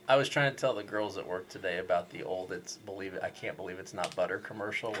I was trying to tell the girls at work today about the old I can't believe it's not butter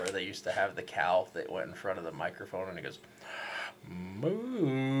commercial where they used to have the cow that went in front of the microphone and it goes,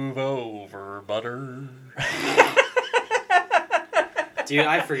 "Move over, butter." Dude,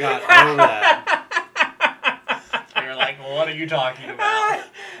 I forgot all that. You're like, what are you talking about?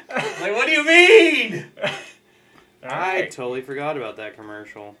 Like, what do you mean? I totally forgot about that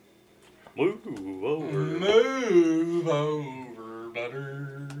commercial. Move over. Move over,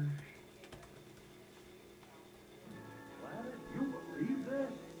 butter. You believe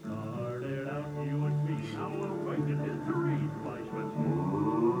this? Started out you and me. Now we're making history. Vice with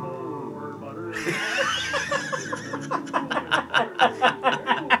move over, butter.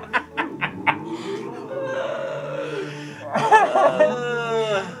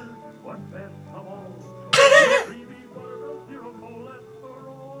 What best of all? Creamy butter of zero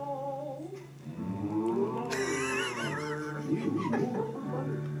cholesterol. Move over.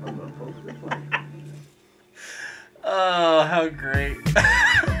 Oh, how great.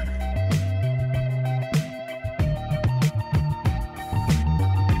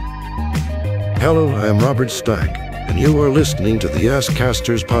 Hello, I'm Robert Stack, and you are listening to the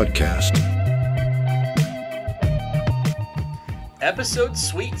Asscasters podcast. Episode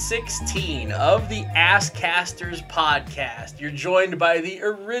Sweet 16 of the Asscasters podcast. You're joined by the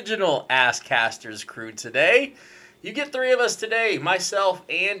original Asscasters crew today. You get three of us today, myself,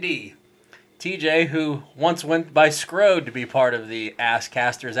 Andy, TJ, who once went by Scrode to be part of the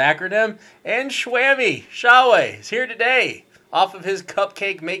Asscasters acronym, and Shwammy, Shaway, is here today off of his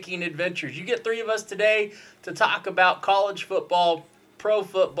cupcake making adventures. You get three of us today to talk about college football, pro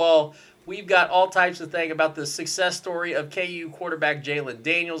football. We've got all types of things about the success story of KU quarterback Jalen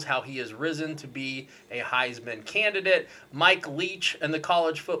Daniels, how he has risen to be a Heisman candidate. Mike Leach and the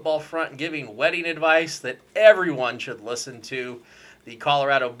college football front giving wedding advice that everyone should listen to. The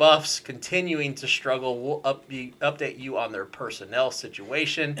Colorado Buffs continuing to struggle. We'll update you on their personnel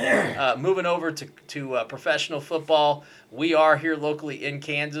situation. Moving over to professional football, we are here locally in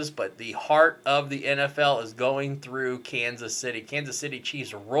Kansas, but the heart of the NFL is going through Kansas City. Kansas City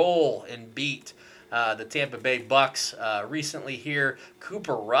Chiefs roll and beat the Tampa Bay Bucks recently here.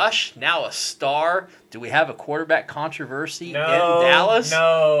 Cooper Rush, now a star. Do we have a quarterback controversy in Dallas?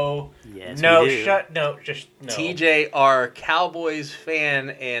 No. Yes, No, we do. just no. TJ, our Cowboys fan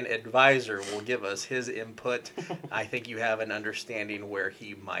and advisor, will give us his input. I think you have an understanding where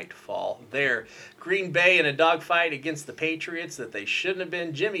he might fall there. Green Bay in a dogfight against the Patriots that they shouldn't have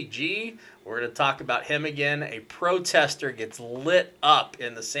been. Jimmy G, we're going to talk about him again. A protester gets lit up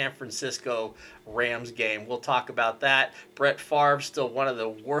in the San Francisco Rams game. We'll talk about that. Brett Favre, still one of the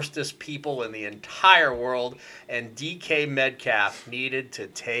worstest people in the entire world. And DK Metcalf needed to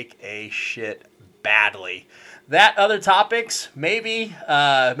take a shit badly. That, other topics, maybe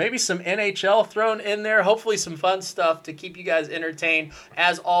some NHL thrown in there. Hopefully some fun stuff to keep you guys entertained.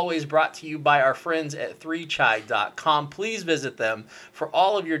 As always, brought to you by our friends at 3chai.com. Please visit them for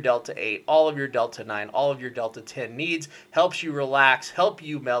all of your Delta 8, all of your Delta 9, all of your Delta 10 needs. Helps you relax, help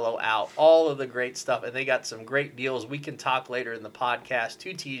you mellow out, all of the great stuff. And they got some great deals. We can talk later in the podcast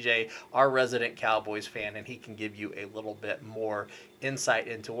to TJ, our resident Cowboys fan, and he can give you a little bit more insight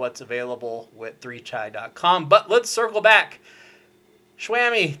into what's available with 3chai.com. But let's circle back.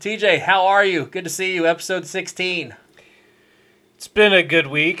 Shwammy, TJ, how are you? Good to see you. Episode 16. It's been a good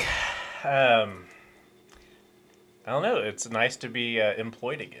week. I don't know. It's nice to be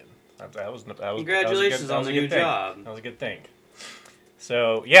employed again. Congratulations on the new job. That was a good thing.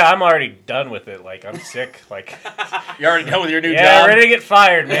 So, yeah, I'm already done with it. Like, I'm sick. Like, You already done with your new yeah, job? ready to get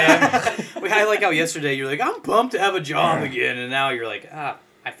fired, man. I like how yesterday you're like, I'm pumped to have a job again, and now you're like, I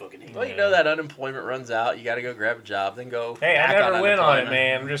fucking hate Well, it. you know that unemployment runs out. You got to go grab a job, then go Hey, I back never on went on it, unemployment.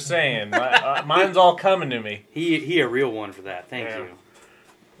 man. I'm just saying. Mine's all coming to me. He a real one for that. Thank Yeah. you.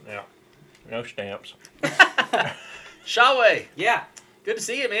 Yeah. No stamps. Shaway, Yeah, good to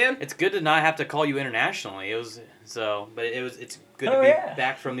see you, man. it's good to not have to call you internationally. It's good Oh, to be yeah.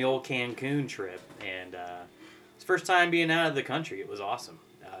 back from the old Cancun trip, and it's first time being out of the country. It was awesome.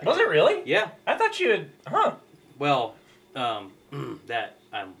 Was it really? Yeah. I thought you had... Huh. Well, that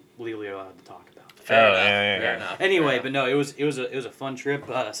I'm legally allowed to talk about. Fair Oh, enough. yeah. Fair enough. Anyway, Fair but no, it was a fun trip,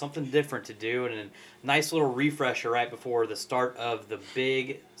 something different to do, and a nice little refresher right before the start of the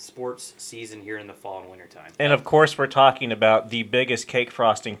big sports season here in the fall and winter time. And, of course, we're talking about the biggest cake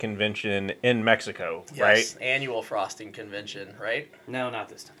frosting convention in Mexico, enough. right? Yes, annual frosting convention, right? No, not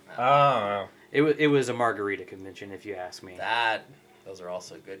this time. Oh, It was a margarita convention, if you ask me. Those are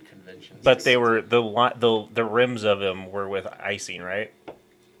also good conventions. but they were the rims of them were with icing, right?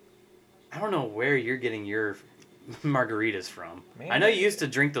 I don't know where you're getting your margaritas from. Man. I know you used to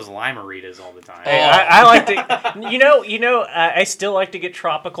drink those limeritas all the time. Hey, I like to, I still like to get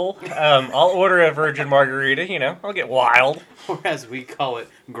tropical. I'll order a virgin margarita, I'll get wild. Or as we call it,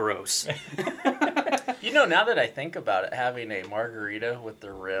 gross. Now that I think about it, having a margarita with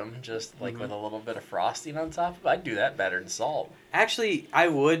the rim, just like with a little bit of frosting on top of it, I'd do that better than salt. Actually, I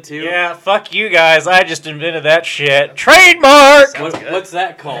would too. Yeah, fuck you guys. I just invented that shit. Trademark! What's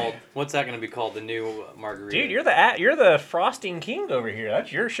that called? What's that going to be called? The new margarita? Dude, you're the frosting king over here.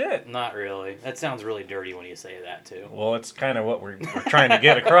 That's your shit. Not really. That sounds really dirty when you say that too. Well, it's kind of what we're trying to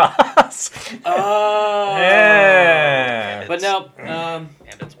get across. Oh. Yeah. But no. And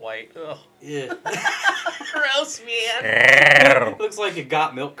it's white. Ugh. Yeah. Gross, man. Looks like a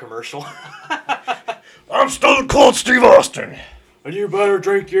Got Milk commercial. I'm Stone Cold Steve Austin. And you better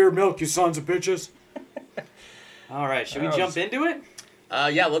drink your milk, you sons of bitches. All right, should we jump into it?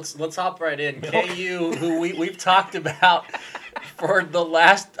 Yeah, let's hop right in. KU, who we've talked about for the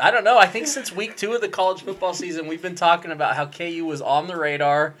last, I think since week 2 of the college football season, we've been talking about how KU was on the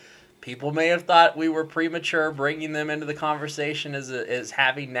radar. People may have thought we were premature bringing them into the conversation as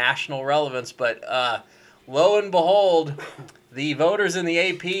having national relevance, but lo and behold, the voters in the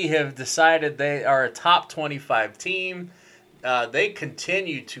AP have decided they are a top 25 team. They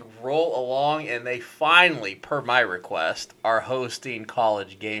continue to roll along, and they finally, per my request, are hosting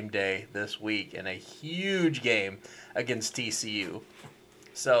College Game Day this week in a huge game against TCU.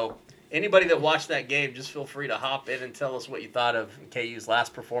 So anybody that watched that game, just feel free to hop in and tell us what you thought of KU's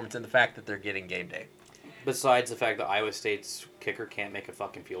last performance and the fact that they're getting game day. Besides the fact that Iowa State's kicker can't make a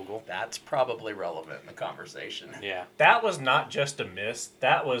fucking field goal. That's probably relevant in the conversation. Yeah. That was not just a miss.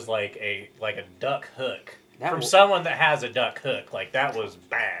 That was like a duck hook. From was, someone that has a duck hook. Like, that was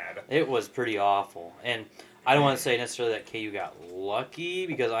bad. It was pretty awful. And I don't want to say necessarily that KU got lucky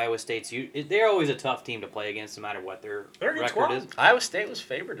because Iowa State's they're always a tough team to play against no matter what their record is. Iowa State was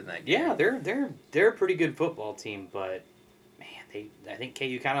favored in that game. Yeah, they're a pretty good football team, but man, I think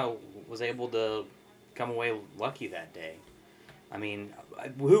KU kind of was able to come away lucky that day. I mean,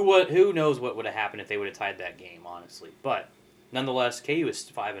 who knows what would have happened if they would have tied that game, honestly. But nonetheless, KU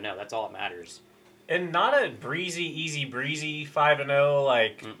is 5-0. That's all that matters. And not a easy breezy 5-0.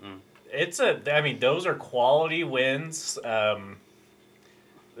 Like, those are quality wins.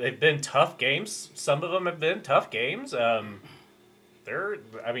 They've been tough games. Some of them have been tough games. They're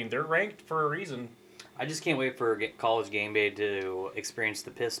ranked for a reason. I just can't wait for College Game Day to experience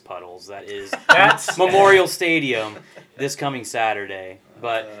the piss puddles. That's Memorial Stadium this coming Saturday.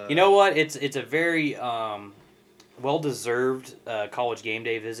 But you know what? It's a very well-deserved College Game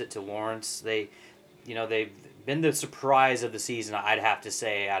Day visit to Lawrence. They've been the surprise of the season, I'd have to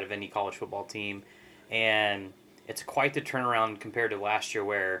say, out of any college football team. And it's quite the turnaround compared to last year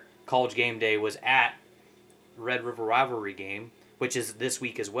where College Game Day was at Red River Rivalry game, which is this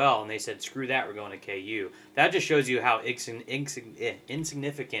week as well. And they said, screw that, we're going to KU. That just shows you how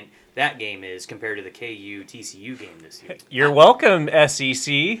insignificant that game is compared to the KU-TCU game this year. You're welcome,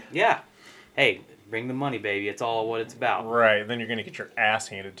 SEC. Yeah. Hey, bring the money, baby. It's all what it's about. Right. Then you're going to get your ass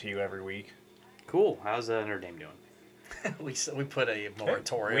handed to you every week. Cool. How's Notre Dame doing? we put a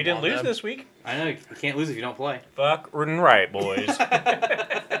moratorium. We didn't on lose them. this week. I know you can't lose if you don't play. Fucking right, boys.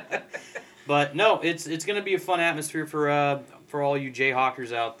 But no, it's going to be a fun atmosphere for all you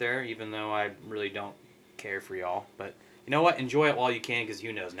Jayhawkers out there. Even though I really don't care for y'all, but you know what? Enjoy it while you can, because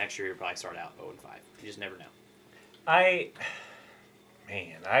who knows? Next year you'll probably start out 0-5. You just never know.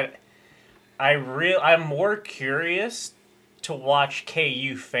 I'm more curious to watch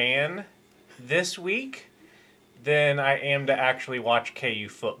KU fan this week than I am to actually watch KU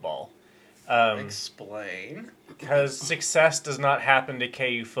football. Explain. Because success does not happen to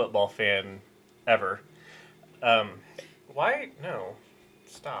KU football fan ever. Why? No.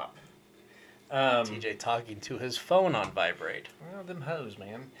 Stop. TJ talking to his phone on vibrate. Well, them hoes,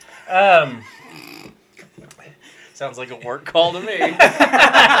 man. Sounds like a work call to me.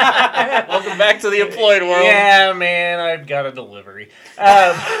 Welcome back to the employed world. Yeah, man, I've got a delivery.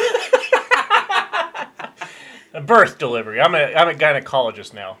 A birth delivery. I'm a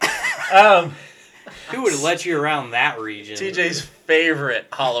gynecologist now. Who would have let you around that region? TJ's favorite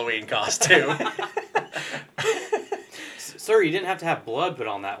Halloween costume. Sir, you didn't have to have blood put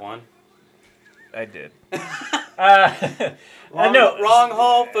on that one. I did. Wrong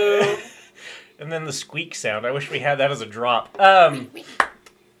Whole Food. And then the squeak sound. I wish we had that as a drop.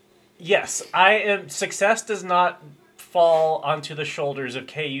 Yes, success does not fall onto the shoulders of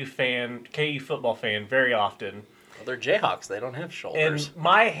KU football fan very often. Well, they're Jayhawks. They don't have shoulders. And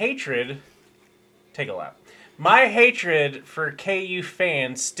my hatred, take a lap. My hatred for KU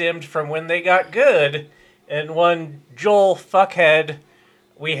fans stemmed from when they got good and one Joel fuckhead.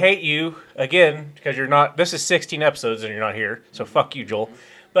 We hate you again because you're not. This is 16 episodes and you're not here, so fuck you, Joel.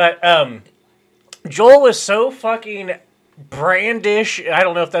 But Joel was so fucking brandish. I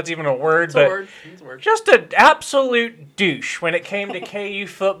don't know if that's even a word, It's but a word. It's a word. just an absolute douche when it came to KU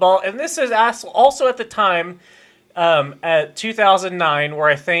football. And this is also at the time at 2009, where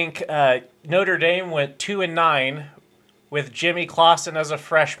I think Notre Dame went 2-9 with Jimmy Clausen as a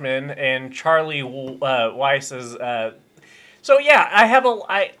freshman and Charlie Weiss as. So yeah,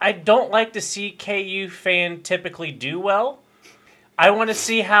 I don't like to see KU fan typically do well. I want to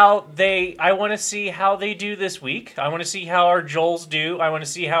see how they do this week. I want to see how our Joels do. I want to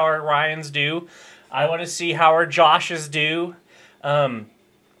see how our Ryans do. I want to see how our Joshes do.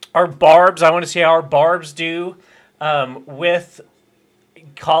 Our Barbs. I want to see how our Barbs do. With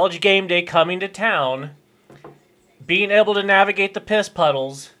College Game Day coming to town, being able to navigate the piss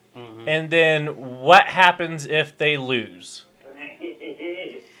puddles, and then what happens if they lose?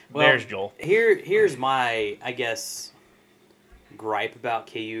 Well, There's Joel. Here's my, I guess, gripe about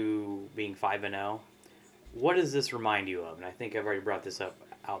KU being 5-0. What does this remind you of? And I think I've already brought this up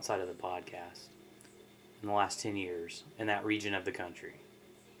outside of the podcast. In the last 10 years, in that region of the country.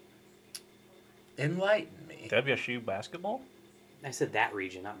 Enlighten me. WSU basketball? I said that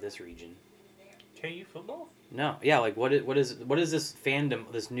region, not this region. KU football? No, yeah, like what is this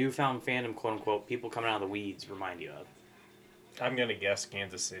fandom, this newfound fandom, quote unquote, people coming out of the weeds remind you of? I'm gonna guess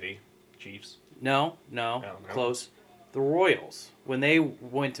Kansas City Chiefs. No, know. close. The Royals, when they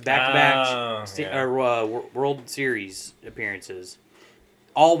went to back-to-back World Series appearances,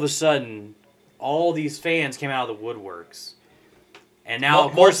 all of a sudden, all these fans came out of the woodworks, and now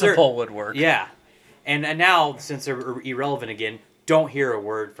of course multiple woodwork. Yeah, and now since they're irrelevant again, don't hear a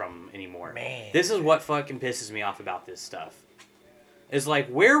word from them anymore. Man. This is what fucking pisses me off about this stuff. Is like,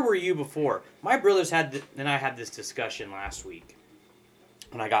 where were you before? My brothers and I had this discussion last week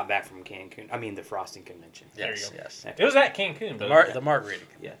when I got back from Cancun. I mean, the frosting convention. Yes, There you go. yes. It was at Cancun, The, but the margarita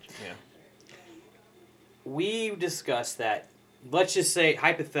Yeah. convention. yeah. We discussed that. Let's just say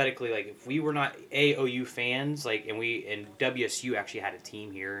hypothetically, like if we were not AOU fans, like and WSU actually had a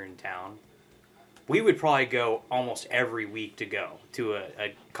team here in town, we would probably go almost every week to go to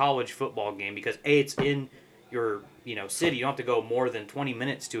a college football game because it's in your city. You don't have to go more than 20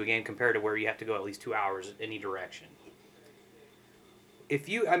 minutes to a game compared to where you have to go at least 2 hours any direction.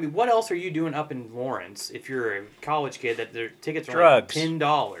 What else are you doing up in Lawrence if you're a college kid that their tickets are Drugs. like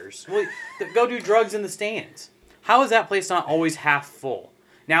 $10? Well, go do drugs in the stands. How is that place not always half full?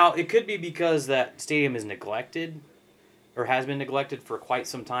 Now, it could be because that stadium is neglected or has been neglected for quite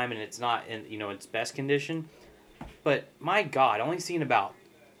some time and it's not in its best condition. But my God, only seeing about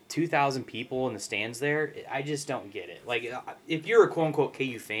 2,000 people in the stands there, I just don't get it. Like, if you're a quote-unquote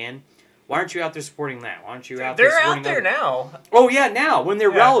KU fan, why aren't you out there supporting that? Why aren't you out there They're supporting out there now. Oh, yeah, now, when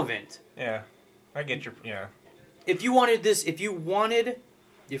they're Yeah. relevant. Yeah. I get your... Yeah. If you wanted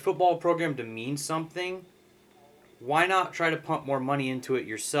your football program to mean something, why not try to pump more money into it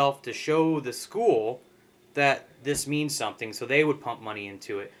yourself to show the school that this means something, so they would pump money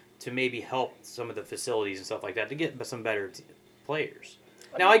into it to maybe help some of the facilities and stuff like that to get some better players.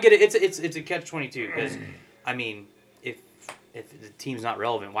 Now I get it; it's a catch-22 because, I mean, if the team's not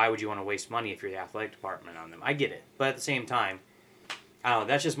relevant, why would you want to waste money if you're the athletic department on them? I get it, but at the same time, I don't know.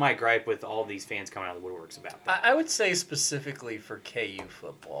 That's just my gripe with all these fans coming out of the woodworks about that. I would say specifically for KU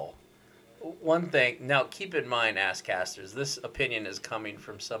football, one thing, now keep in mind, Asscasters, this opinion is coming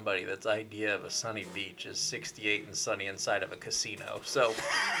from somebody that's idea of a sunny beach is 68 and sunny inside of a casino. So,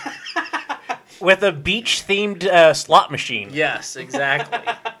 With a beach-themed slot machine. yes, exactly.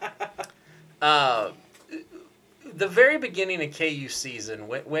 The very beginning of KU season,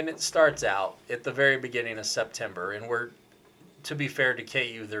 when it starts out at the very beginning of September, and we're, to be fair to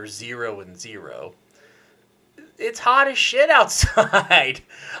KU, they're 0-0. It's hot as shit outside.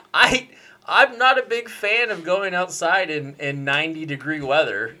 I'm not a big fan of going outside in 90-degree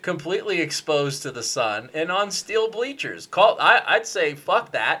weather, completely exposed to the sun, and on steel bleachers. I'd say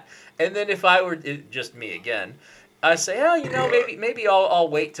fuck that. And then if I were just me again, I'd say, maybe I'll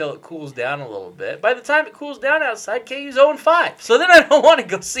wait till it cools down a little bit. By the time it cools down outside, KU's 0-5. So then I don't want to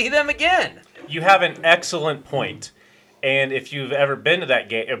go see them again. You have an excellent point. And if you've ever been to that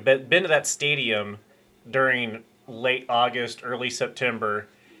game, been to that stadium during late August, early September,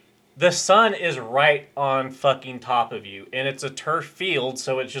 the sun is right on fucking top of you. And it's a turf field,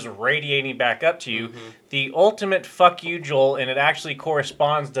 so it's just radiating back up to you. Mm-hmm. The ultimate fuck you, Joel, and it actually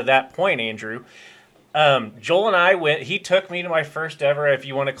corresponds to that point, Andrew. Joel and I went, he took me to my first ever, if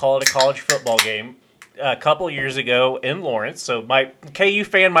you want to call it a college football game. a couple years ago in Lawrence. So my KU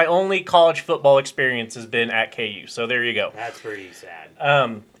fan, my only college football experience has been at KU. So there you go. That's pretty sad.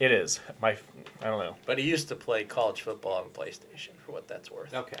 It is. I don't know. But he used to play college football on PlayStation, for what that's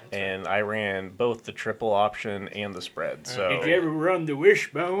worth. Okay. And I ran both the triple option and the spread. So Did you ever run the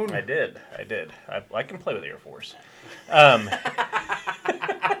wishbone? I did. I can play with Air Force. By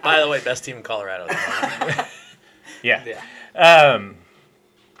the way, best team in Colorado. Yeah.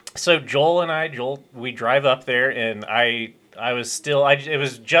 So Joel, we drive up there, and I was still, it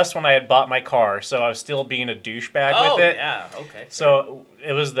was just when I had bought my car, so I was still being a douchebag with it. Yeah, okay. So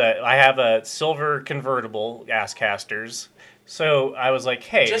it was I have a silver convertible Asscasters. So I was like,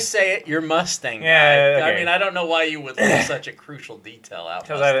 hey. Just say it, you're Mustang guy. Yeah, okay. I mean, I don't know why you would leave such a crucial detail out.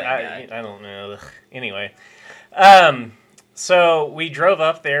 Because Mustang I guy. don't know. Anyway. So we drove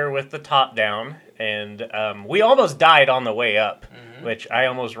up there with the top down, and we almost died on the way up, which I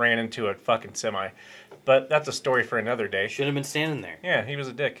almost ran into a fucking semi. But that's a story for another day. Should have been standing there. Yeah, he was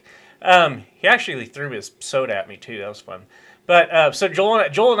a dick. He actually threw his soda at me, too. That was fun. But so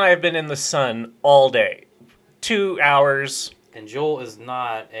Joel and I have been in the sun all day. 2 hours. And Joel is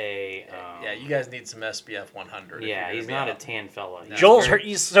not a... yeah, you guys need some SPF 100. Yeah, he's not a tan fella. No. Joel's very-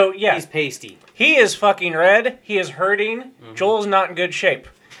 he's He's pasty. He is fucking red. He is hurting. Mm-hmm. Joel's not in good shape.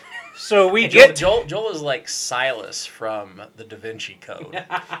 So we And get... Joel is like Silas from the Da Vinci Code.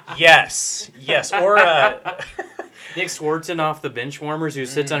 Yes. Or... Nick Swartzen off the bench warmers who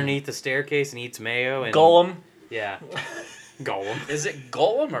sits underneath the staircase and eats mayo. And, Golem. Yeah. Golem. Is it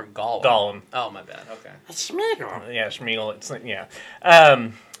Golem or Gollum? Gollum. Oh, my bad. Okay. Yeah, Schmeagol. It's like, yeah.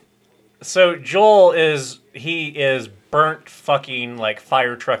 So Joel is burnt fucking like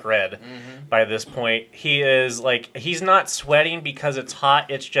fire truck red by this point. He is like, he's not sweating because it's hot.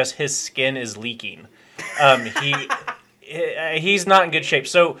 It's just his skin is leaking. He's not in good shape.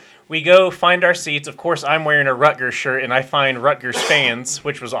 So we go find our seats. Of course, I'm wearing a Rutgers shirt, and I find Rutgers fans,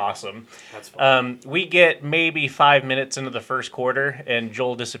 which was awesome. That's fun. We get maybe 5 minutes into the first quarter, and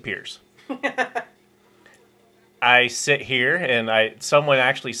Joel disappears. I sit here, and someone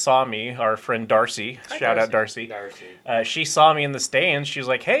actually saw me, our friend Darcy. Shout out Darcy. She saw me in the stands. She was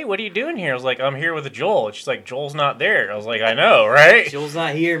like, hey, what are you doing here? I was like, I'm here with Joel. And she's like, Joel's not there. I was like, I know, right? Joel's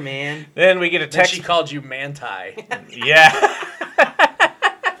not here, man. Then we get a Then text. she called you Manti. Yeah.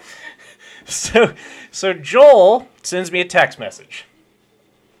 So Joel sends me a text message.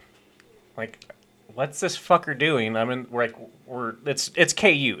 Like, what's this fucker doing? I mean, it's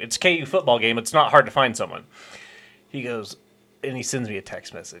KU. It's KU football game. It's not hard to find someone. He goes, and he sends me a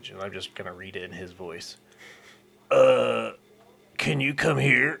text message, and I'm just gonna read it in his voice. Can you come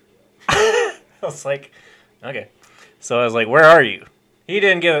here? I was like, okay. So I was like, where are you? He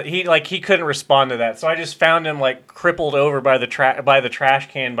didn't he couldn't respond to that. So I just found him like crippled over by the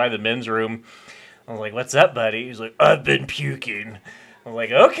trash can by the men's room. I was like, what's up, buddy? He's like, I've been puking. I'm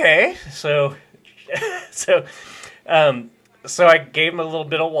like, okay. So I gave him a little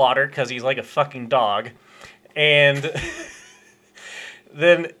bit of water because he's like a fucking dog. And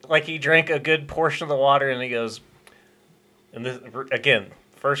then like he drank a good portion of the water and he goes, and this again,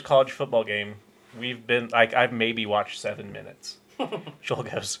 first college football game, we've been like, I've maybe watched 7 minutes. Joel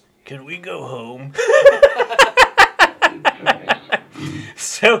goes, can we go home?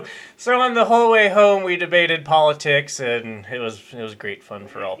 So on the whole way home, we debated politics, and it was great fun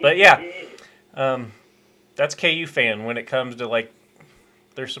for all. But yeah, that's KU fan when it comes to like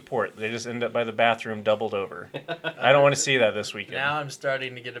their support. They just end up by the bathroom doubled over. I don't want to see that this weekend. Now I'm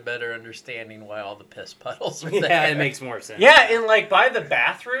starting to get a better understanding why all the piss puddles are there. Yeah, it makes more sense. Yeah, and like by the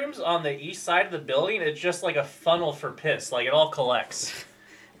bathrooms on the east side of the building, it's just like a funnel for piss. Like it all collects.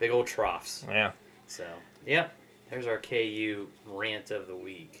 Big old troughs. Yeah. So, yeah. There's our KU rant of the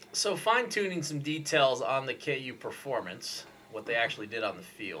week. So fine-tuning some details on the KU performance, what they actually did on the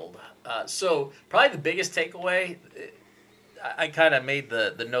field. So probably the biggest takeaway, I kind of made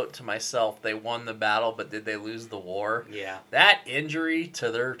the note to myself, they won the battle, but did they lose the war? Yeah. That injury to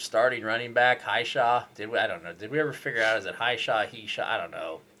their starting running back, Highshaw, I don't know. Did we ever figure out, is it Highshaw, He-Shaw? I don't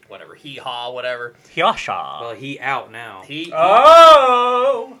know. Whatever. Hee-haw, whatever. Hyasha. Well, he out now.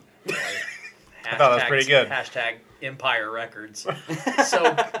 Oh! I thought that was pretty good. Hashtag Empire Records.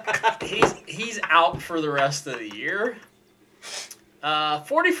 So he's out for the rest of the year.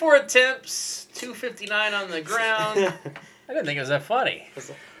 44 attempts, 259 on the ground. I didn't think it was that funny.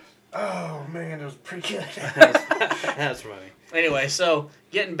 Oh man, it was pretty good. That's funny. Anyway, so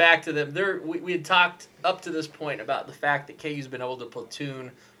getting back to them, we had talked up to this point about the fact that KU's been able to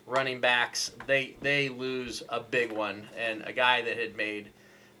platoon running backs. They lose a big one, and a guy that had made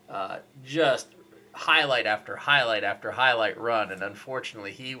just highlight after highlight after highlight run, and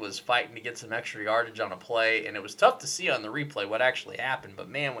unfortunately he was fighting to get some extra yardage on a play, and it was tough to see on the replay what actually happened. But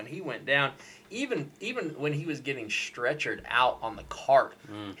man, when he went down, even when he was getting stretchered out on the cart,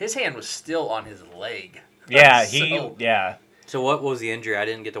 his hand was still on his leg. Yeah, So- So what was the injury? I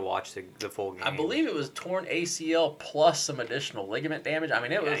didn't get to watch the full game. I believe it was torn ACL plus some additional ligament damage. I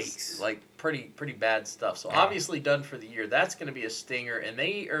mean, it was Yikes. like pretty bad stuff. So obviously done for the year. That's going to be a stinger, and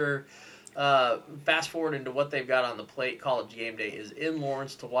they are fast forward into what they've got on the plate. College game day is in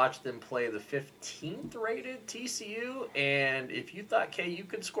Lawrence to watch them play the 15th rated TCU, and if you thought KU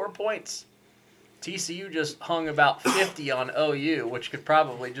could score points, TCU just hung about 50 on OU, which could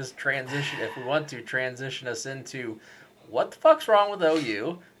probably just transition, if we want to, transition us into what the fuck's wrong with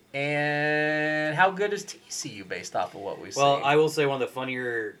OU and how good is TCU based off of what we see. Well, I will say one of the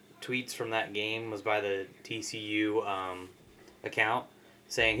funnier tweets from that game was by the TCU account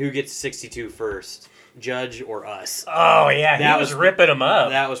saying, "Who gets 62 first, Judge or us?" Oh, yeah, That he was was- ripping them up.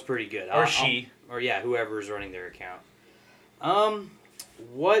 That was pretty good. Or she. Or yeah, whoever's running their account.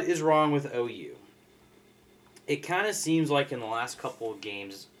 What is wrong with OU? It kind of seems like in the last couple of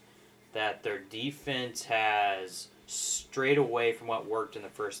games that their defense has strayed away from what worked in the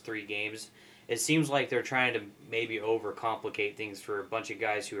first 3 games. It seems like they're trying to maybe overcomplicate things for a bunch of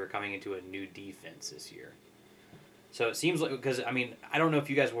guys who are coming into a new defense this year. So it seems like, because, I mean, I don't know if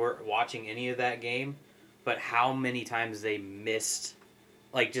you guys were watching any of that game, but how many times they missed,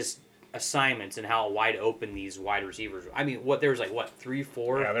 like, just assignments and how wide open these wide receivers were. I mean, there was, 3,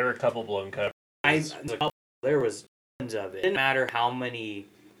 4? Yeah, there were a couple blown covers. There was tons of it. It didn't matter how many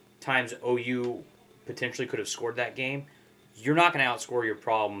times OU potentially could have scored that game. You're not going to outscore your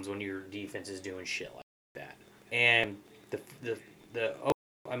problems when your defense is doing shit like that. And the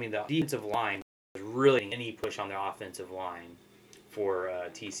defensive line was really any push on the offensive line for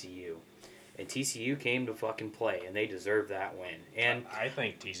TCU. And TCU came to fucking play, and they deserve that win. And I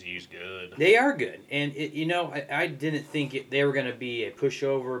think TCU's good. they are good. And, I didn't think they were going to be a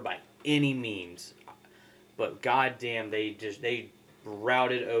pushover by any means. But goddamn, they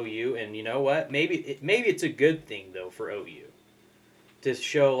routed OU, and you know what? Maybe it's a good thing though for OU to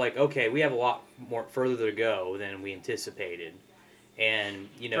show okay, we have a lot more further to go than we anticipated, and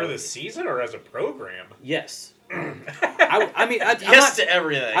For the season or as a program? yes. I'm yes to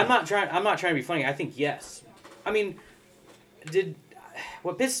everything. I'm not trying to be funny. I think yes. I mean,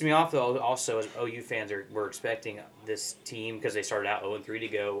 what pisses me off though also is OU fans were expecting this team, because they started out 0-3, to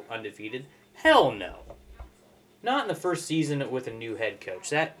go undefeated. Hell no. Not in the first season with a new head coach.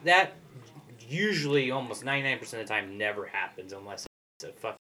 That usually almost 99% of the time never happens unless it's a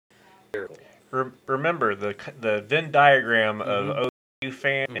fucking miracle. Remember, the Venn diagram of OU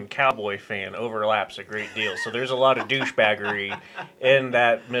fan and Cowboy fan overlaps a great deal. So there's a lot of douchebaggery in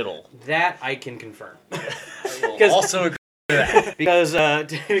that middle. That I can confirm. I will also agree with that.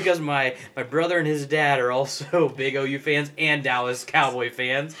 because my brother and his dad are also big OU fans and Dallas Cowboy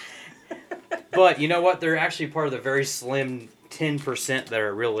fans. But you know what? They're actually part of the very slim 10% that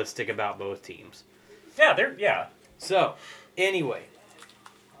are realistic about both teams. Yeah. So, anyway,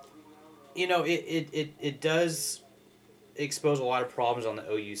 it does expose a lot of problems on the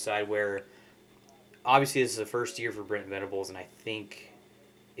OU side, where obviously this is the first year for Brent Venables, and I think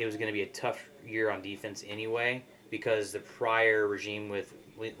it was going to be a tough year on defense anyway, because the prior regime with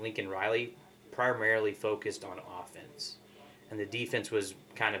Lincoln Riley primarily focused on offense, and the defense was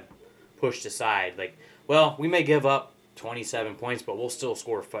kind of pushed aside. We may give up 27 points, but we'll still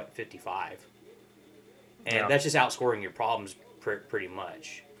score 55. And that's just outscoring your problems pretty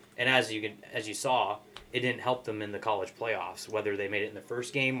much. And as you saw, it didn't help them in the college playoffs, whether they made it in the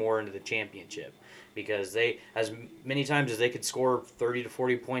first game or into the championship, because they, as many times as they could score 30 to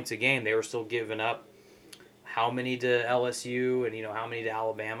 40 points a game, they were still giving up how many to LSU and how many to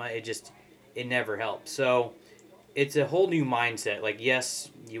Alabama. It never helped. So it's a whole new mindset.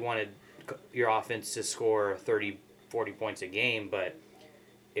 Yes, you wanted your offense to score 30, 40 points a game, but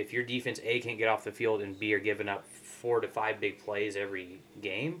if your defense A can't get off the field and B are giving up 4 to 5 big plays every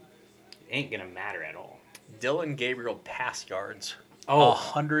game, it ain't gonna matter at all. Dylan Gabriel pass yards.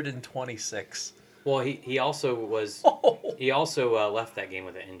 126. Well, he also was. He also left that game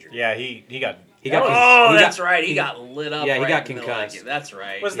with an injury. Yeah, he got. That's right. He got lit up. Yeah, he right got in the middle of that concussed. game. That's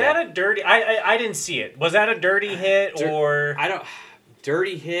right. Was that a dirty? I didn't see it. Was that a dirty hit or? I don't.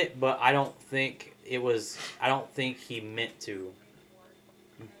 Dirty hit, but I don't think it was. I don't think he meant to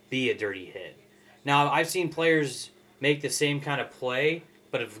be a dirty hit. Now, I've seen players make the same kind of play,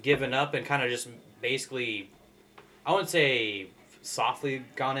 but have given up and kind of just basically, I wouldn't say softly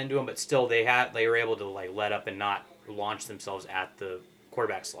gone into him, but still they were able to let up and not launch themselves at the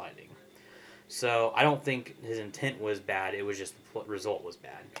quarterback sliding. So I don't think his intent was bad. It was just the result was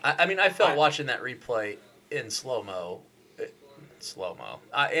bad. I mean, I felt watching that replay in slow-mo.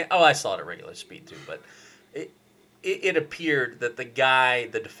 I saw it at regular speed too, but it appeared that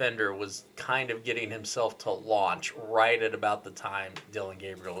the defender, was kind of getting himself to launch right at about the time Dylan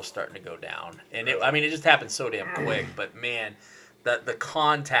Gabriel was starting to go down. And it just happened so damn quick. But man, the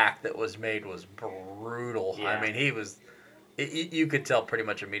contact that was made was brutal. Yeah. I mean, you could tell pretty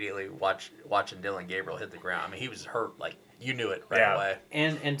much immediately watching Dylan Gabriel hit the ground. I mean, he was hurt, like you knew it right away.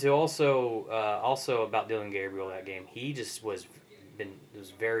 And to also about Dylan Gabriel that game, he just was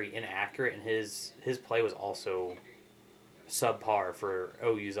very inaccurate, and his play was also subpar for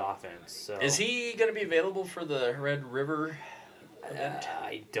OU's offense. So is he going to be available for the Red River event?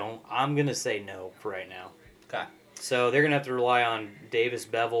 I'm going to say no for right now. Okay. So they're going to have to rely on Davis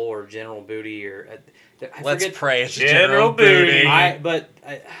Bevel or General Booty or let's pray it's General Booty. Let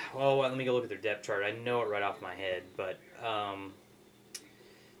me go look at their depth chart. I know it right off my head, but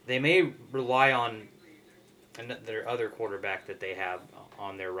they may rely on their other quarterback that they have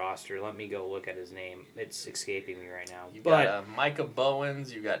on their roster. Let me go look at his name. It's escaping me right now. You got Micah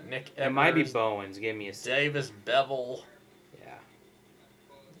Bowens. You got Nick Evers. It might be Bowens. Give me a second. Davis Bevel. Yeah.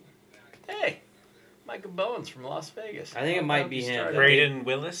 Hey, Micah Bowens from Las Vegas. I think it might be him. Braden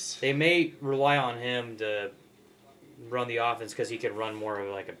Willis. They may rely on him to run the offense because he could run more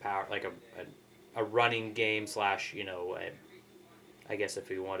of like a running game / I guess if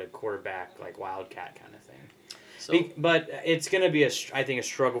we want a quarterback like Wildcat kind of thing. But it's going to be a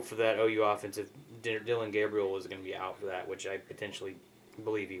struggle for that OU offense if Dylan Gabriel is going to be out for that, which I potentially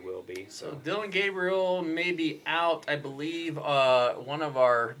believe he will be. So Dylan Gabriel may be out. I believe one of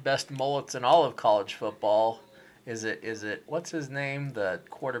our best mullets in all of college football. Is it what's his name? The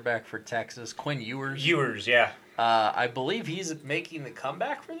quarterback for Texas, Quinn Ewers. Ewers, yeah. I believe he's making the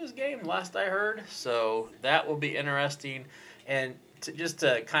comeback for this game, last I heard. So that will be interesting. And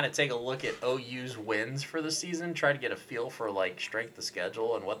to kind of take a look at OU's wins for the season, try to get a feel for like strength of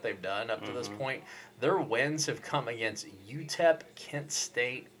schedule and what they've done up to this point. Their wins have come against UTEP, Kent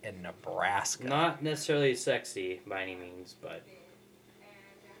State, and Nebraska. Not necessarily sexy by any means, but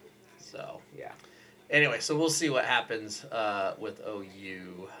so yeah. Anyway, so we'll see what happens with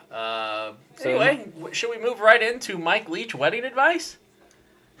OU. Anyway, should we move right into Mike Leach wedding advice?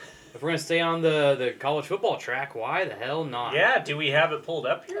 If we're going to stay on the college football track, why the hell not? Yeah, do we have it pulled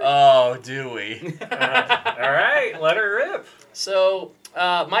up here? Oh, do we? All right, let her rip. So,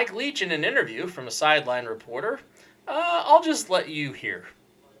 Mike Leach in an interview from a sideline reporter, I'll just let you hear.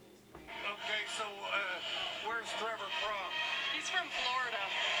 Okay, so where's Trevor from? He's from Florida.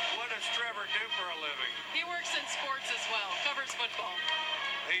 What does Trevor do for a living? He works in sports as well, covers football.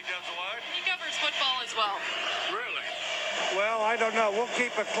 He does what? He covers football as well. Really? Well, I don't know. We'll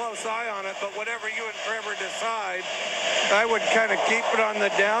keep a close eye on it, but whatever you and Trevor decide, I would kind of keep it on the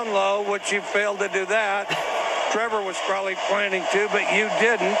down low, which you failed to do that. Trevor was probably planning to, but you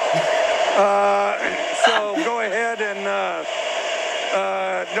didn't. So go ahead and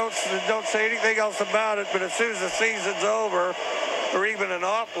don't say anything else about it, but as soon as the season's over, or even an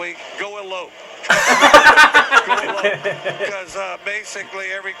off week, go elope. Because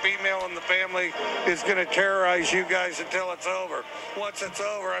basically every female in the family is going to terrorize you guys until it's over. Once it's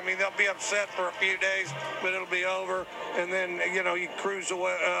over, I mean, they'll be upset for a few days, but it'll be over. And then, you cruise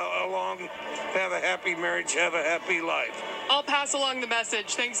along, have a happy marriage, have a happy life. I'll pass along the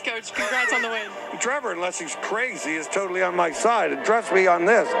message. Thanks, Coach. Congrats on the win. Trevor, unless he's crazy, is totally on my side. And trust me on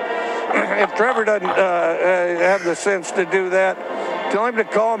this. If Trevor doesn't have the sense to do that, tell him to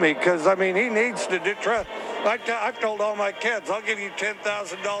call me, because, I mean, he needs to do trust. I've told all my kids, I'll give you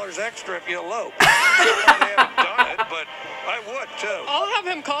 $10,000 extra if you elope. I haven't done it, but I would, too. I'll have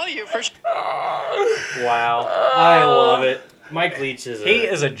him call you for sure. Wow. I love it. Mike Leach is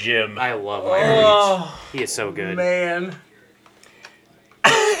a gem. I love Mike Leach. He is so good. Man.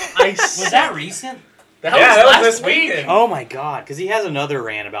 Was that recent? That was this weekend. Oh my God, because he has another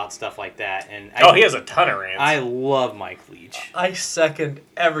rant about stuff like that, and he has a ton of rants. I love Mike Leach. I second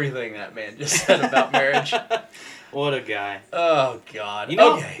everything that man just said about marriage. What a guy! Oh God! You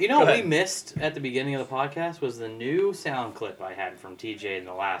know Go what we ahead. missed at the beginning of the podcast was the new sound clip I had from TJ in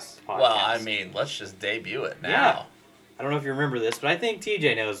the last podcast. Well, I mean, let's just debut it now. Yeah. I don't know if you remember this, but I think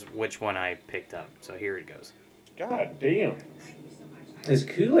TJ knows which one I picked up. So here it goes. God damn. This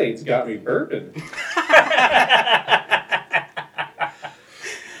Kool-Aid's got me burping.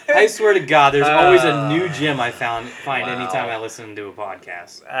 I swear to God, there's always a new gem I find anytime I listen to a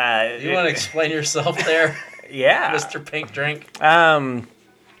podcast. You want to explain yourself there? Yeah. Mr. Pink Drink? One,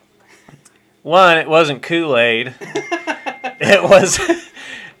 it wasn't Kool-Aid. It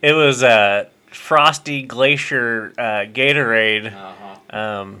was frosty glacier Gatorade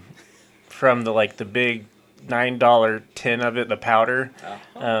from the big $9 tin of it, the powder.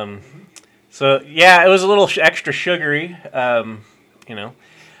 So yeah, it was a little extra sugary.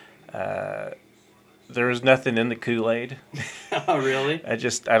 There was nothing in the Kool-Aid. Oh, really? I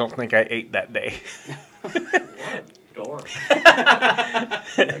don't think I ate that day. Dork.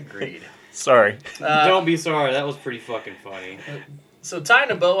 Agreed. Sorry. Don't be sorry. That was pretty fucking funny. So tying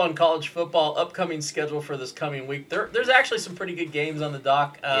a bow on college football, upcoming schedule for this coming week. There's actually some pretty good games on the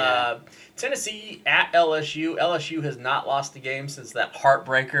dock. Tennessee at LSU. LSU has not lost a game since that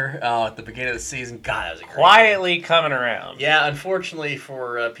heartbreaker at the beginning of the season. God, that was a great Quietly coming around. Yeah, unfortunately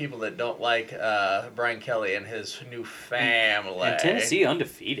for people that don't like Brian Kelly and his new family. And Tennessee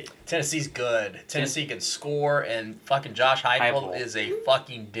undefeated. Tennessee's good. Tennessee can score, and fucking Josh Heupel is a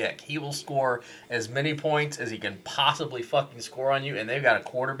fucking dick. He will score as many points as he can possibly fucking score on you, and they've got a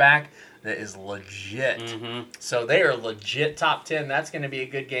quarterback that is legit. Mm-hmm. So they are legit top 10. That's going to be a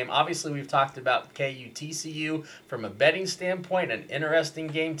good game. Obviously, we've talked about KU TCU from a betting standpoint. An interesting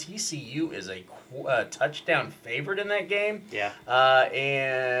game. TCU is a touchdown favorite in that game. Yeah.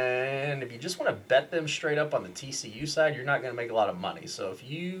 And if you just want to bet them straight up on the TCU side, you're not going to make a lot of money. So if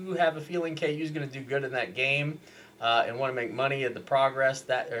you have a feeling KU is going to do good in that game, and want to make money in the process,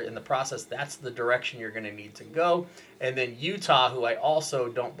 that's the direction you're going to need to go. And then Utah, who I also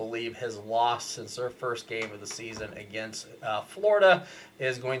don't believe has lost since their first game of the season against Florida,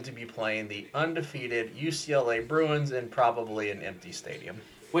 is going to be playing the undefeated UCLA Bruins in probably an empty stadium.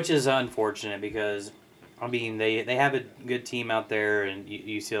 Which is unfortunate because, they have a good team out there, and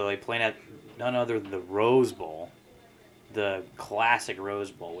UCLA playing at none other than the Rose Bowl. The classic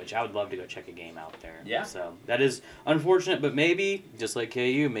Rose Bowl, which I would love to go check a game out there. Yeah. So that is unfortunate, but maybe, just like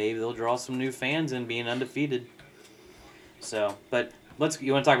KU, maybe they'll draw some new fans in being undefeated. So, but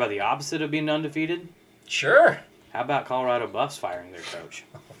you want to talk about the opposite of being undefeated? Sure. How about Colorado Buffs firing their coach?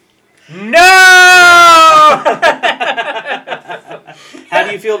 No! How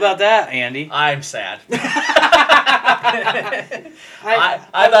do you feel about that, Andy? I'm sad.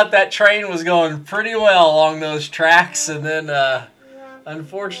 I thought that train was going pretty well along those tracks, and then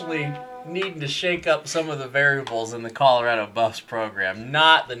unfortunately needing to shake up some of the variables in the Colorado Buffs program.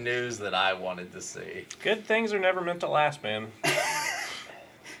 Not the news that I wanted to see. Good things are never meant to last, man.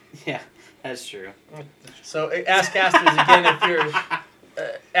 Yeah, that's true. So Asscasters, again,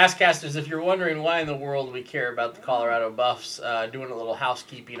 if you're wondering why in the world we care about the Colorado Buffs, doing a little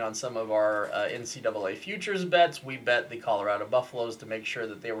housekeeping on some of our NCAA futures bets, we bet the Colorado Buffaloes to make sure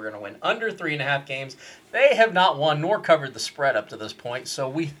that they were going to win under 3.5 games. They have not won nor covered the spread up to this point, so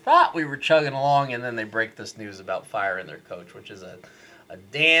we thought we were chugging along, and then they break this news about firing their coach, which is a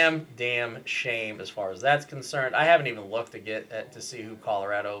damn shame as far as that's concerned. I haven't even looked to see who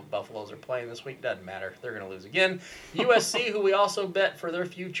Colorado Buffaloes are playing this week. Doesn't matter. They're going to lose again. USC, who we also bet for their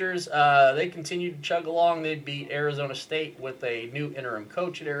futures, they continue to chug along. They beat Arizona State with a new interim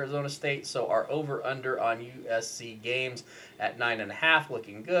coach at Arizona State, so our over-under on USC games at 9.5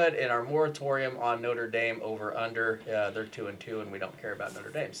 looking good, and our moratorium on Notre Dame over-under, they're 2-2, and we don't care about Notre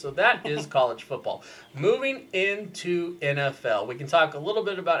Dame. So that is college football. Moving into NFL, we can talk a little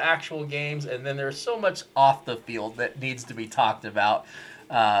bit about actual games, and then there's so much off the field that needs to be talked about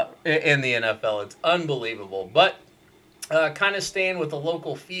in the NFL. It's unbelievable. But kind of staying with the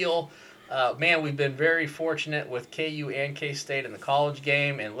local feel, man, we've been very fortunate with KU and K-State in the college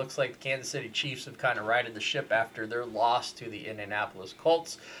game, and it looks like the Kansas City Chiefs have kind of righted the ship after their loss to the Indianapolis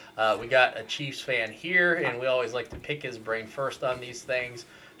Colts. We got a Chiefs fan here, and we always like to pick his brain first on these things.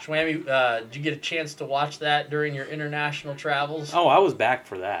 Schwammy, did you get a chance to watch that during your international travels? Oh, I was back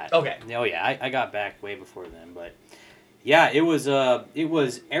for that. Okay. Oh yeah, I got back way before then, but yeah, it was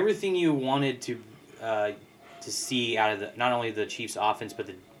everything you wanted to see out of not only the Chiefs offense but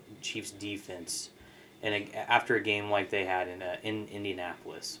the Chiefs defense, and after a game like they had in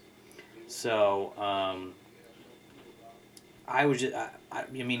Indianapolis. So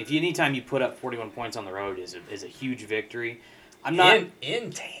anytime you put up 41 points on the road is a huge victory. I'm not in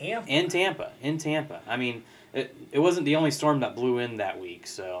Tampa. In Tampa. I mean, it wasn't the only storm that blew in that week.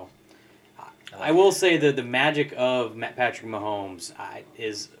 So I will say that the magic of Patrick Mahomes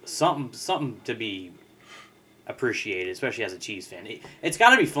is something to be appreciated, especially as a Chiefs fan. It's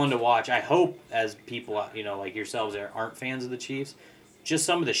got to be fun to watch. I hope as people like yourselves that aren't fans of the Chiefs, just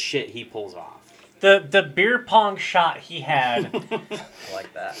some of the shit he pulls off. The beer pong shot he had. I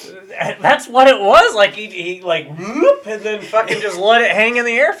like that. That's what it was. Like he whoop, and then fucking just let it hang in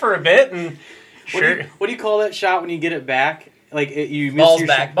the air for a bit. And What do you call that shot when you get it back you miss Balls your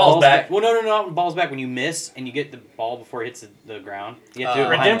back, shot. balls back. Well, no, balls back when you miss and you get the ball before it hits the ground. You have to do it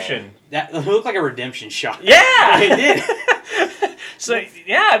behind- Redemption. That it looked like a redemption shot. Yeah, it did. So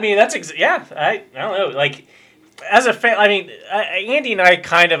yeah, I mean that's I don't know. Like as a fan, I mean Andy and I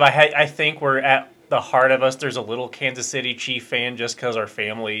kind of I think we're at the heart of us. There's a little Kansas City Chief fan just because our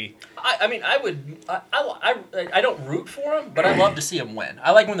family. I don't root for them, but I love to see them win.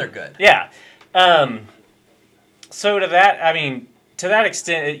 I like when they're good. Yeah. So to that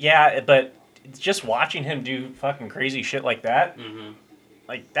extent, yeah. But just watching him do fucking crazy shit like that,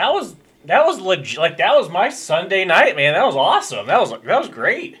 like that was legit. Like that was my Sunday night, man. That was awesome. That was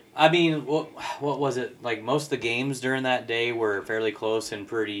great. I mean, what was it? Like most of the games during that day were fairly close and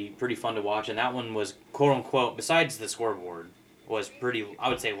pretty fun to watch, and that one was quote unquote, besides the scoreboard, was pretty, I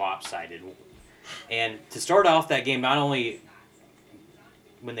would say, lopsided. And to start off that game, not only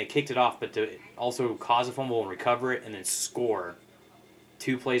when they kicked it off, but to also cause a fumble and recover it and then score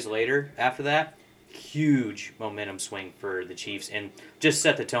 2 plays later after that, huge momentum swing for the Chiefs and just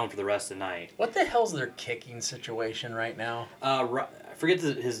set the tone for the rest of the night. What the hell's their kicking situation right now? I forget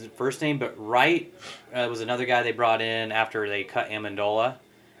his first name, but Wright was another guy they brought in after they cut Amendola.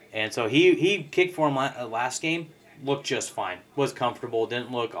 And so he kicked for him last game, looked just fine, was comfortable,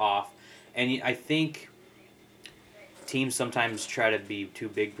 didn't look off. And I think teams sometimes try to be too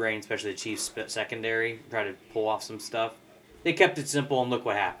big brain, especially the Chiefs secondary, try to pull off some stuff. They kept it simple, and look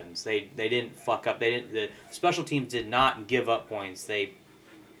what happens. They didn't fuck up. The special teams did not give up points. They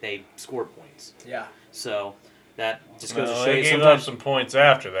scored points. Yeah. So that just goes to show They you gave sometimes. up some points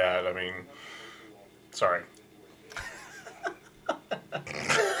after that. I mean, sorry.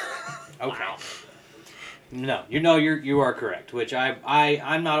 Okay. No, you are correct. Which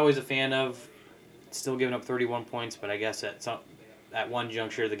I'm not always a fan of. Still giving up 31 points, but I guess at one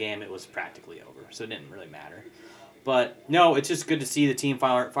juncture of the game it was practically over, so it didn't really matter. But no, it's just good to see the team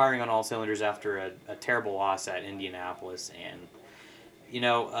firing on all cylinders after a terrible loss at Indianapolis, and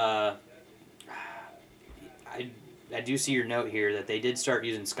I do see your note here that they did start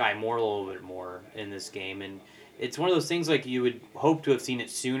using Sky Moore a little bit more in this game, and it's one of those things like you would hope to have seen it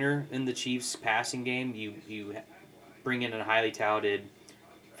sooner in the Chiefs' passing game. You bring in a highly touted,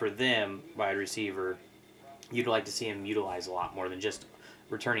 for them, wide receiver. You'd like to see him utilized a lot more than just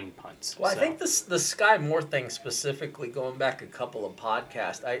returning punts. Well, I think the Sky Moore thing specifically, going back a couple of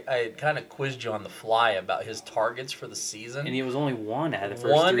podcasts, I had kind of quizzed you on the fly about his targets for the season. And he was only one out of the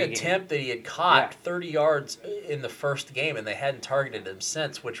first one 3 attempt that he had caught 30 yards in the first game, and they hadn't targeted him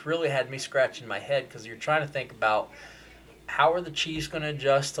since, which really had me scratching my head because you're trying to think about how are the Chiefs going to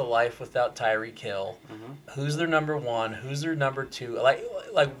adjust to life without Tyreek Hill? Mm-hmm. Who's their number one? Who's their number two? Like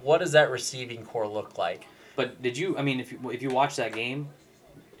what does that receiving core look like? But did you? I mean, if you watch that game,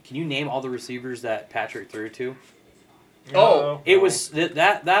 can you name all the receivers that Patrick threw to? It was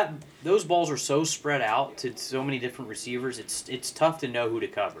that those balls are so spread out to so many different receivers. It's tough to know who to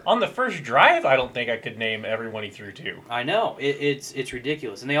cover. On the first drive, I don't think I could name everyone he threw to. I know it's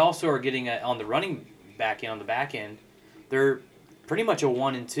ridiculous, and they also are getting on the running back end, on the back end. They're pretty much a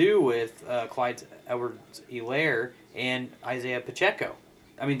 1 and 2 with Clyde Edwards-Helaire and Isaiah Pacheco.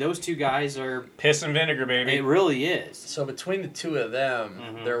 I mean, those two guys are piss and vinegar, baby. It really is. So between the two of them,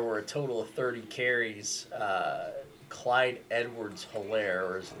 there were a total of 30 carries. Clyde Edwards-Helaire,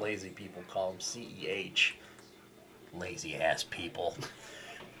 or as lazy people call him, CEH, lazy ass people.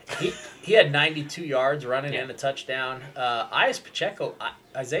 He had 92 yards running and a touchdown.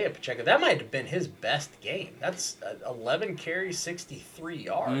 Isaiah Pacheco, that might have been his best game. That's 11 carries, 63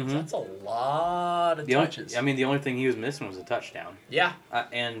 yards. Mm-hmm. That's a lot of touches. The only thing he was missing was a touchdown. Yeah.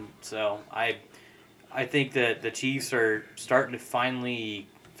 And so I think that the Chiefs are starting to finally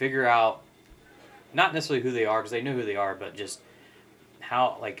figure out not necessarily who they are, because they know who they are, but just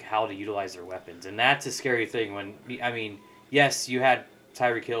how to utilize their weapons. And that's a scary thing when, yes, you had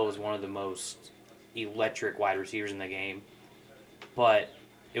Tyreek Hill was one of the most electric wide receivers in the game, but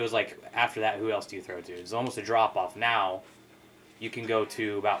it was like after that, who else do you throw to? It's almost a drop off. Now you can go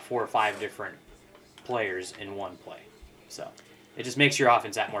to about 4 or 5 different players in one play, so it just makes your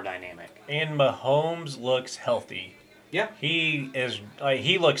offense that more dynamic. And Mahomes looks healthy. Yeah, he is.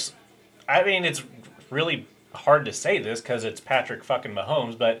 He looks. I mean, it's really hard to say this because it's Patrick fucking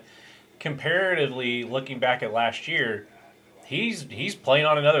Mahomes, but comparatively, looking back at last year, he's playing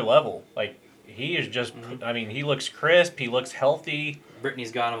on another level. Like, he is just, he looks crisp, he looks healthy.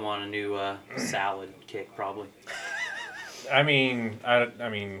 Brittany's got him on a new salad kick, probably. I mean,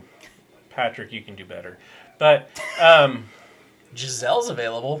 Patrick, you can do better. But, Giselle's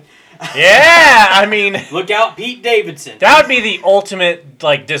available. Yeah, I mean, Look out, Pete Davidson. that would be the ultimate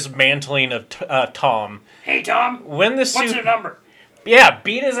like dismantling of Tom. Hey, Tom. Win the What's your number? Yeah,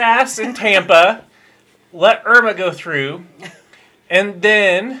 beat his ass in Tampa. Let Irma go through, and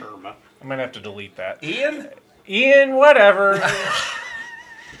then Irma. I'm gonna have to delete that. Ian, whatever.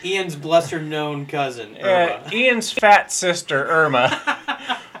 Ian's lesser-known cousin, Irma. Ian's fat sister, Irma.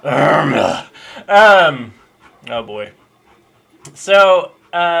 Irma. Oh boy. So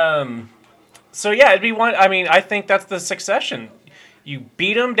yeah, it'd be one. I mean, I think that's the succession. You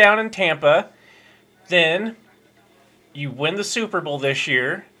beat them down in Tampa, then you win the Super Bowl this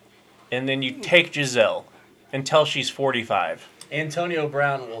year, and then you take Gisele until she's 45. Antonio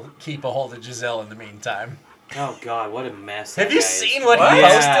Brown will keep a hold of Gisele in the meantime. Oh, God, what a mess. Have that you guy is. seen what he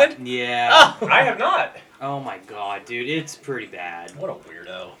Yeah, posted? Yeah. Oh, I have not. Oh, my God, dude. It's pretty bad. what a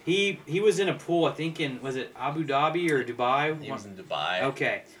weirdo. He was in a pool, I think was it Abu Dhabi or Dubai? He was in Dubai.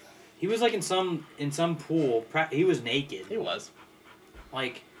 Okay. He was like in some pool. He was naked. He was.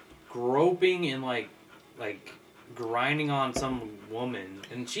 Like groping and like grinding on some woman,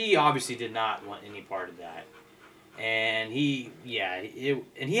 and she obviously did not want any part of that. And he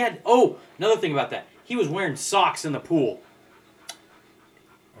had another thing about that. He was wearing socks in the pool.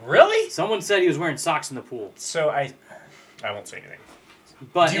 Really? Someone said he was wearing socks in the pool. So I won't say anything.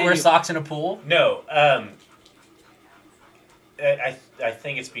 But Do you wear socks in a pool? No. I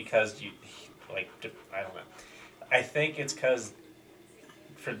think it's because I don't know. I think it's because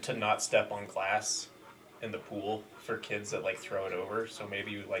to not step on glass in the pool for kids that like throw it over. So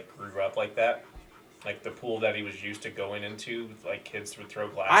maybe you like grew up like that. Like the pool that he was used to going into, like kids would throw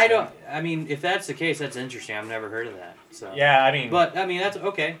glass. I mean, if that's the case, that's interesting. I've never heard of that. So. Yeah, I mean. But I mean, that's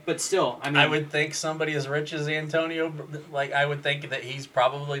okay. But still, I mean. I would think somebody as rich as Antonio, like I would think that he's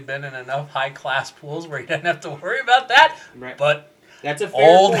probably been in enough high class pools where he doesn't have to worry about that. Right. But that's a fair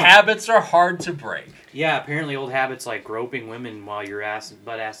old point. habits are hard to break. Yeah, apparently old habits like groping women while you're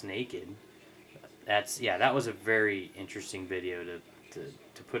butt ass naked. That was a very interesting video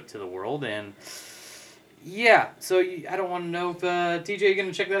to put to the world. And yeah, so I don't want to know if TJ, you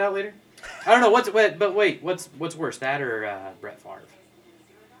gonna check that out later? I don't know what's worse, that or Brett Favre?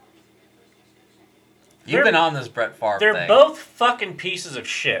 You've been on this Brett Favre They're thing. both fucking pieces of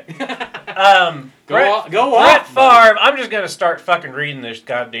shit. Go Brett off, Favre. I'm just gonna start fucking reading this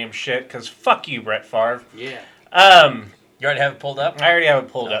goddamn shit because fuck you, Brett Favre. Yeah. You already have it pulled up? I already have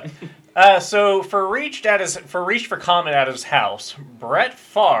it pulled up. So for reach for comment at his house, Brett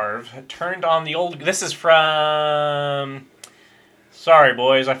Favre turned on the old. This is from. Sorry,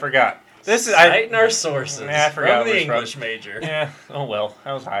 boys, I forgot. This is Citing our sources. Yeah, I forgot from it the was from. English major. Yeah. Oh well,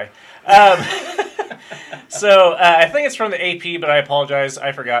 I was high. So I think it's from the AP, but I apologize,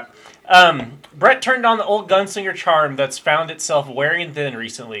 I forgot. Brett turned on the old gunslinger charm that's found itself wearing thin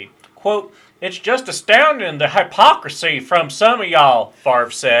recently. Quote, "It's just astounding the hypocrisy from some of y'all,"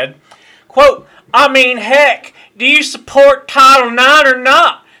 Favre said. Quote, "I mean, heck, do you support Title IX or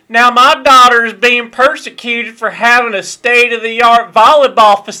not? Now my daughter is being persecuted for having a state-of-the-art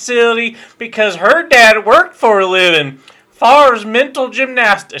volleyball facility because her dad worked for a living. Favre's mental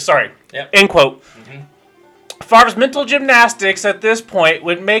gymnastics," end quote. Favre's mental gymnastics at this point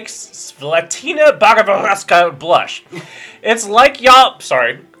would make Latina Bagavarska blush. It's like y'all,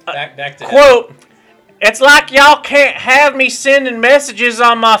 Back to quote, "It's like y'all can't have me sending messages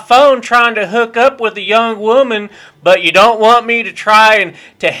on my phone trying to hook up with a young woman, but you don't want me to try and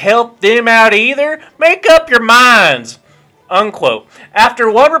to help them out either? Make up your minds." Unquote. After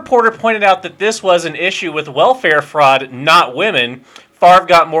one reporter pointed out that this was an issue with welfare fraud, not women, Favre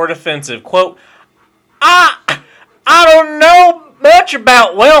got more defensive. Quote, I don't know much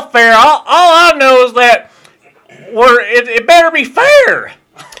about welfare. All I know is that it better be fair.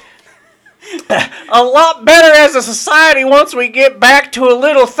 A lot better as a society once we get back to a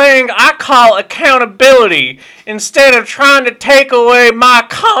little thing I call accountability instead of trying to take away my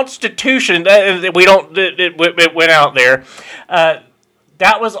constitution. It went out there.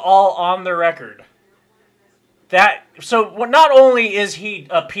 That was all on the record. So not only is he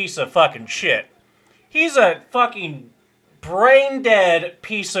a piece of fucking shit, he's a fucking brain dead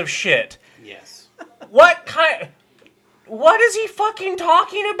piece of shit. Yes. What is he fucking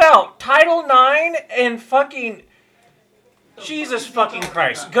talking about? Title IX and fucking... Jesus fucking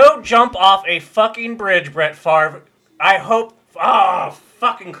Christ. Go jump off a fucking bridge, Brett Favre. I hope... Oh,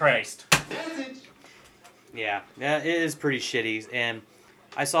 fucking Christ. Yeah, it is pretty shitty. And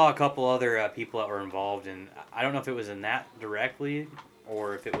I saw a couple other people that were involved, and I don't know if it was in that directly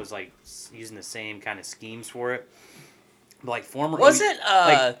or if it was like using the same kind of schemes for it. But like former... Was it...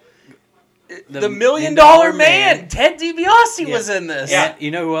 The $1 Million Man, Ted DiBiase was in this. Yeah,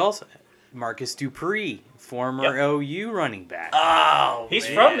 you know who else? Marcus Dupree, former OU running back. Oh, He's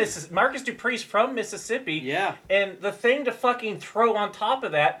man. from Mississippi. Marcus Dupree's from Mississippi. Yeah. And the thing to fucking throw on top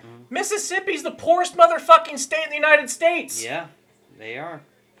of that, Mississippi's the poorest motherfucking state in the United States. Yeah, they are.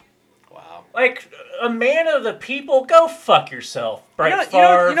 Wow. Like, a man of the people, go fuck yourself, Brett You know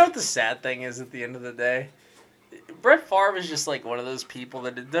Favre. what the sad thing is at the end of the day? Brett Favre is just like one of those people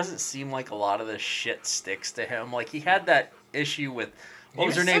that it doesn't seem like a lot of this shit sticks to him. Like, he had that issue with, what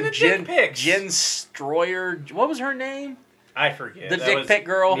was her name? Jen Stroyer. What was her name? I forget. The dick pic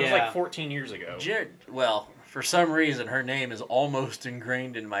girl? It was like 14 years ago. Well, for some reason, her name is almost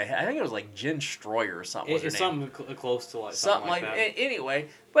ingrained in my head. I think it was like Jen Stroyer or something. It's something close to like something like that. Anyway,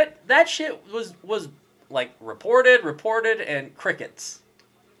 but that shit was like reported, and crickets.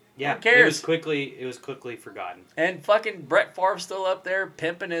 Yeah, Who cares? It was quickly forgotten. And fucking Brett Favre's still up there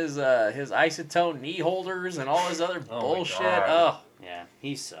pimping his isotone knee holders and all his other bullshit. Oh, yeah,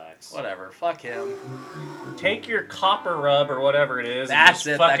 he sucks. Whatever, fuck him. Take your copper rub or whatever it is. That's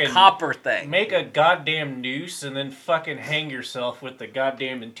and it, just the copper thing. Make a goddamn noose and then fucking hang yourself with the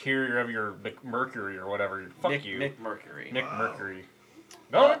goddamn interior of your Mercury or whatever. Fuck you. Nick Mercury. Nick Mercury.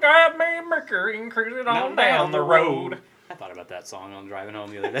 Gonna grab me a Mercury and cruise it on down the road. I thought about that song on driving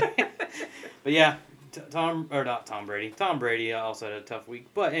home the other day. But yeah, Tom Brady also had a tough week.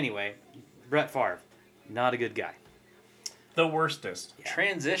 But anyway, Brett Favre, not a good guy. The worstest. Yeah.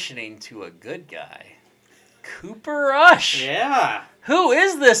 Transitioning to a good guy. Cooper Rush. Yeah. Who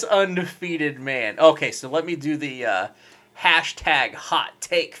is this undefeated man? Okay, so let me do the hashtag hot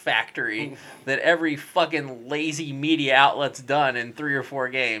take factory that every fucking lazy media outlet's done in 3 or 4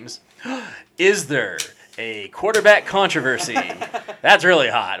 games. Is there a quarterback controversy? That's really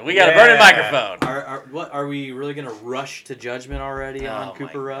hot. We got a burning microphone. Are we really going to rush to judgment already on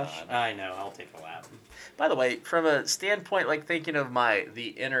Cooper Rush? God. I know. I'll take a lap. By the way, from a standpoint, like thinking of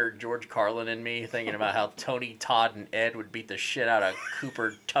the inner George Carlin in me, thinking about how Tony, Todd, and Ed would beat the shit out of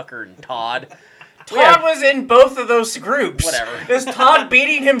Cooper, Tucker, and Todd. Todd was in both of those groups. Whatever. Is Todd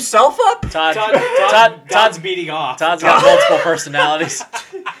beating himself up? Todd's beating off. Todd's got multiple personalities.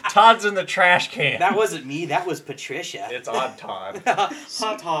 Todd's in the trash can. That wasn't me. That was Patricia. It's Odd Todd.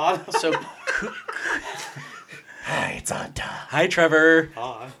 Hi, Todd. So, hi, it's Odd Todd. Hi, Trevor.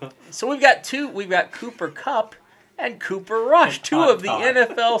 Hi. So we've got Cooper Kupp and Cooper Rush, two of the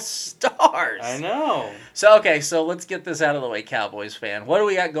NFL stars. I know. So let's get this out of the way, Cowboys fan. What do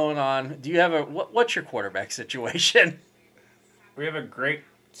we got going on? Do you have what's your quarterback situation? We have a great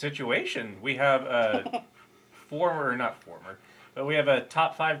situation. We have a we have a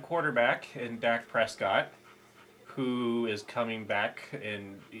top 5 quarterback in Dak Prescott, who is coming back,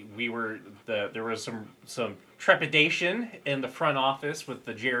 and there was some trepidation in the front office with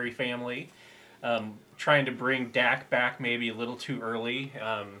the Jerry family, trying to bring Dak back maybe a little too early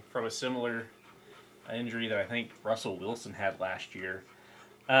from a similar injury that I think Russell Wilson had last year.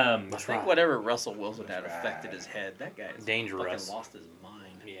 I think whatever Russell Wilson had affected his head. That guy is dangerous. Fucking lost his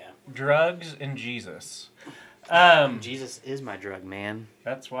mind. Yeah. Drugs and Jesus. Jesus is my drug, man.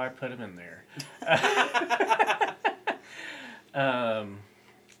 That's why I put him in there. Damn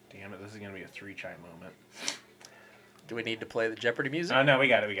it, this is going to be a 3-chime moment. Do we need to play the Jeopardy music? Oh, no, we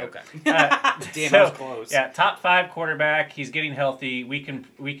got it. Okay. Damn, that was close. Yeah, top 5 quarterback. He's getting healthy. We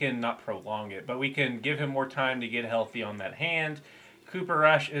can not prolong it, but we can give him more time to get healthy on that hand. Cooper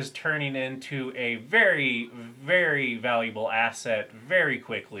Rush is turning into a very, very valuable asset very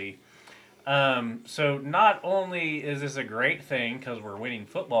quickly. So not only is this a great thing because we're winning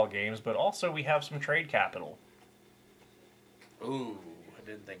football games, but also we have some trade capital. Ooh, I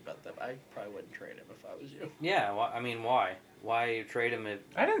didn't think about that. I probably wouldn't trade him if I was you. Yeah, well, I mean, why? Why trade him?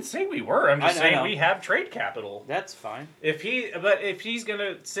 I didn't say we were. I'm just saying we have trade capital. That's fine. If he's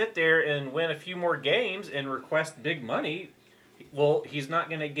gonna sit there and win a few more games and request big money, well, he's not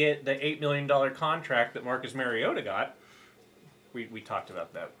gonna get the $8 million contract that Marcus Mariota got. We talked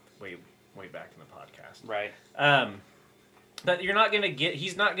about that way back in the podcast. Right. But you're not gonna get.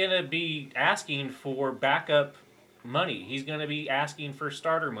 He's not gonna be asking for backup money. He's gonna be asking for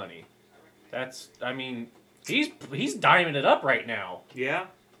starter money. He's diming it up right now. Yeah.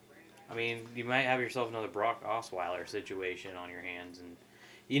 I mean, you might have yourself another Brock Osweiler situation on your hands, and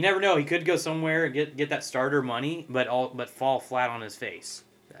you never know. He could go somewhere and get that starter money, but fall flat on his face.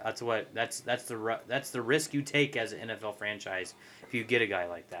 That's the risk you take as an NFL franchise if you get a guy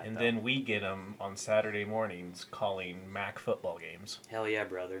like that. And then we get him on Saturday mornings calling MAC football games. Hell yeah,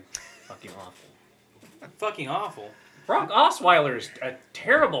 brother. Fucking awful. Fucking awful. Brock Osweiler's a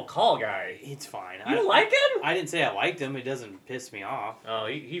terrible call guy. It's fine. You like him? I didn't say I liked him. It doesn't piss me off. Oh,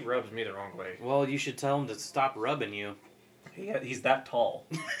 he rubs me the wrong way. Well, you should tell him to stop rubbing you. He's that tall.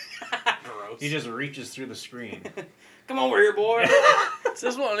 Gross. He just reaches through the screen. Come over here, boy. Is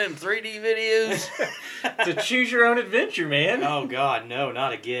this one of them 3D videos? To choose your own adventure, man. Oh, God, no,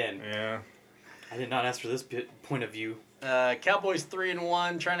 not again. Yeah. I did not ask for this point of view. Cowboys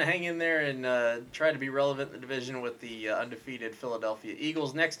 3-1, trying to hang in there and try to be relevant in the division with the undefeated Philadelphia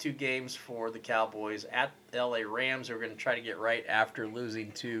Eagles. Next two games for the Cowboys at LA Rams, who are going to try to get right after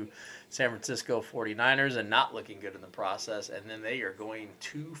losing to San Francisco 49ers and not looking good in the process. And then they are going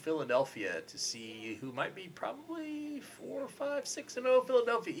to Philadelphia to see who might be probably 4, 5, 6-0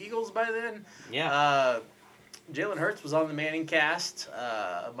 Philadelphia Eagles by then. Yeah. Jalen Hurts was on the Manning cast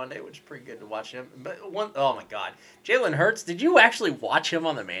Monday, which is pretty good to watch him. But oh my God, Jalen Hurts! Did you actually watch him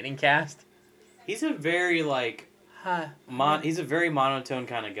on the Manning cast? He's a very he's a very monotone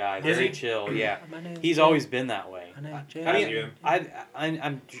kind of guy, very chill. Yeah, he's always been that way.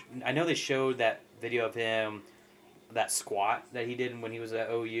 I know they showed that video of him, that squat that he did when he was at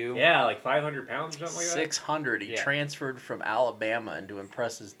OU. Yeah, like 500 pounds or something like that. 600. He transferred from Alabama, and to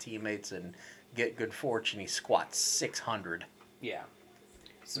impress his teammates and get good fortune, he squats 600. Yeah.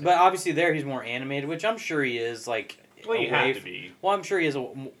 But obviously there he's more animated, which I'm sure he is, like... Well, you have to be. Well, I'm sure he is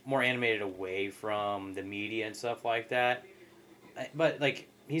more animated away from the media and stuff like that. But, like,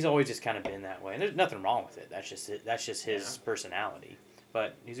 he's always just kind of been that way. And there's nothing wrong with it. That's just his personality.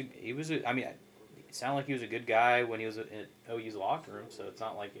 But he was it sounded like he was a good guy when he was in OU's locker room, so it's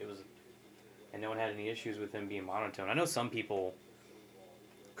not like it was... And no one had any issues with him being monotone. I know some people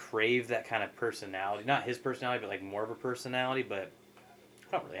crave that kind of personality. Not his personality, but like more of a personality, but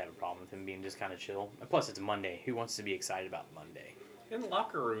I don't really have a problem with him being just kind of chill. And plus, it's Monday. Who wants to be excited about Monday? In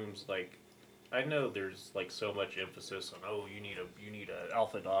locker rooms, like, I know there's like so much emphasis on you need a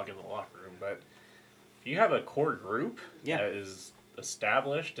alpha dog in the locker room, but if you have a core group that is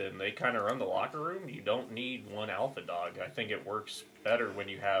established and they kind of run the locker room, you don't need one alpha dog. I think it works better when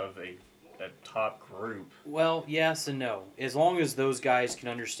you have a top group. Well, yes and no. As long as those guys can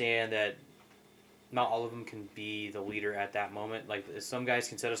understand that not all of them can be the leader at that moment. Like, some guys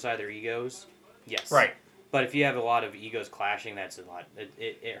can set aside their egos. Yes. Right. But if you have a lot of egos clashing, that's a lot.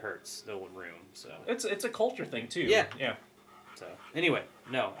 It hurts the room. So it's a culture thing too. Yeah. Yeah. So anyway,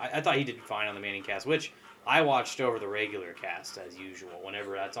 no, I thought he did fine on the Manning cast, which I watched over the regular cast as usual.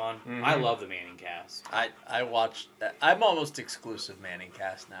 Whenever that's on, I love the Manning cast. I watched that. I'm almost exclusive Manning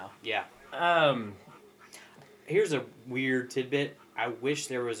cast now. Yeah. Here's a weird tidbit. I wish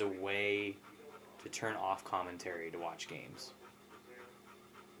there was a way to turn off commentary to watch games.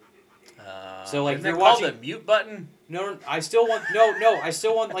 So like, isn't you're that called watching the mute button? No, I still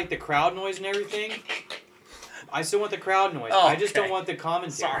want like the crowd noise and everything. I still want the crowd noise. Oh, I just don't okay. want the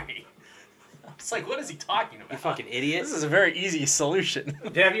commentary. Sorry. I was like, what is he talking about? You fucking idiot. This is a very easy solution.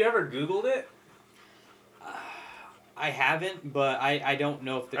 Have you ever Googled it? I haven't, but I don't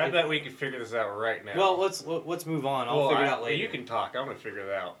know if... I bet we could figure this out right now. Well, let's move on. I'll figure it out later. You can talk. I'm going to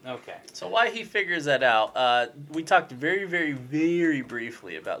figure it out. Okay. So while he figures that out, we talked very, very, very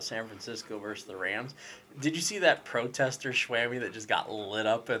briefly about San Francisco versus the Rams. Did you see that protester Schwammy that just got lit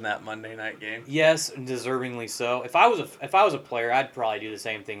up in that Monday night game? Yes, and deservingly so. If I was a player, I'd probably do the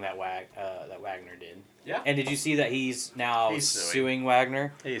same thing that Wagner did. Yeah. And did you see that he's now suing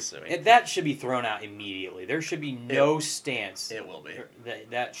Wagner? He's suing. That should be thrown out immediately. There should be no stance. It will be.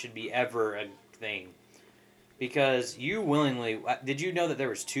 That should be ever a thing. Because you willingly... Did you know that there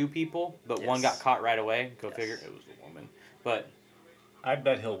was two people, but one got caught right away? Go figure. It was a woman. But... I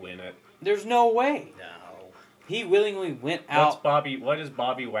bet he'll win it. There's no way. No. He willingly went out... What is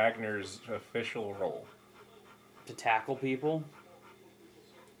Bobby Wagner's official role? To tackle people?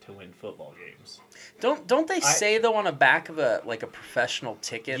 To win football games. Don't they say though on the back of a professional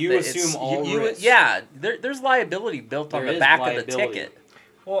ticket? You assume all risks. Yeah, there's liability built on the back of the ticket.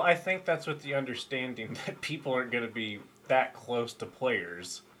 Well, I think that's with the understanding that people aren't going to be that close to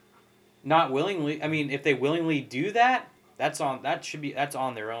players. Not willingly. I mean, if they willingly do that, that's on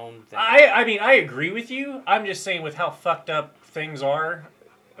their own thing. I mean, I agree with you. I'm just saying with how fucked up things are,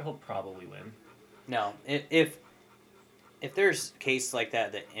 he'll probably win. No, if there's cases like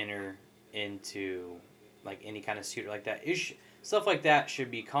that enter into like any kind of suit like that, stuff like that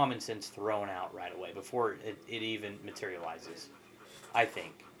should be common sense thrown out right away before it even materializes. I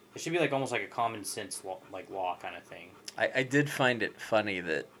think it should be like almost like a common sense law kind of thing. I did find it funny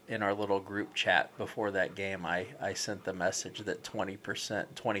that in our little group chat before that game, I sent the message that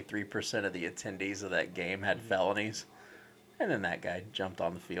 23% of the attendees of that game had felonies. And then that guy jumped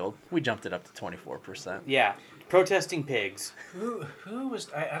on the field. We jumped it up to 24%. Yeah, protesting pigs. Who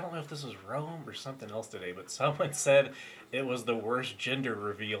was, I don't know if this was Rome or something else today, but someone said it was the worst gender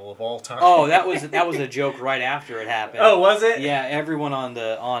reveal of all time. Oh, that was a joke right after it happened. Oh, was it? Yeah, everyone on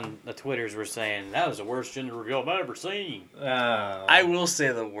the Twitters were saying that was the worst gender reveal I've ever seen. I will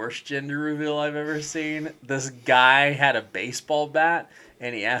say the worst gender reveal I've ever seen. This guy had a baseball bat,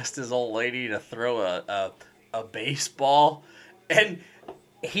 and he asked his old lady to throw a baseball, and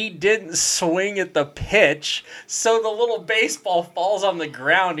he didn't swing at the pitch, so the little baseball falls on the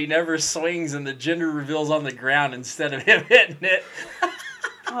ground. He never swings, and the gender reveals on the ground instead of him hitting it.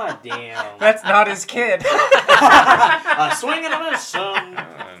 God damn. That's not his kid. Swinging on his son.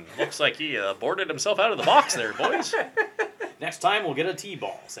 Looks like he boarded himself out of the box there, boys. Next time we'll get a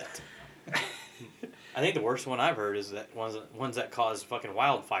T-ball set. I think the worst one I've heard is that ones that cause fucking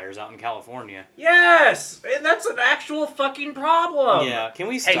wildfires out in California. Yes! And that's an actual fucking problem. Yeah, can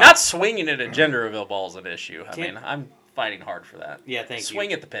we stop? Hey, not swinging at a gender reveal ball is an issue. I mean, I'm fighting hard for that. Yeah, thank you.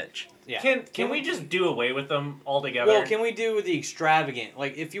 Swing at the pitch. Yeah. Can we just do away with them altogether? Well, can we do the extravagant?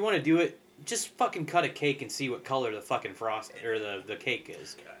 Like, if you want to do it, just fucking cut a cake and see what color the fucking frost or the cake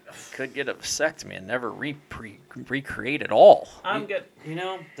is. Could get a vasectomy and never recreate it all. I'm good. You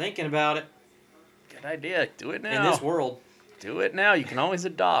know, thinking about it. Good idea. Do it now. In this world. Do it now. You can always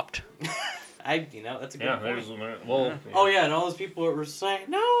adopt. That's a good point. Well, Oh yeah, and all those people that were saying,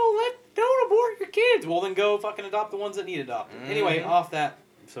 don't abort your kids. Well, then go fucking adopt the ones that need adopted. Anyway, off that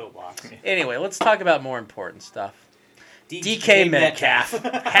soapbox. Anyway, let's talk about more important stuff. DK Metcalf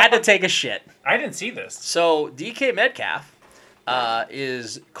had to take a shit. I didn't see this. So DK Metcalf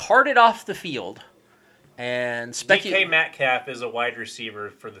is carted off the field and DK Metcalf is a wide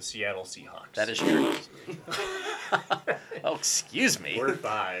receiver for the Seattle Seahawks. That is true. Oh, excuse me. Word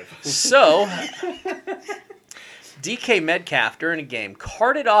 5. So, DK Metcalf during a game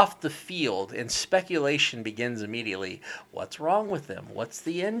carted off the field, and speculation begins immediately. What's wrong with him? What's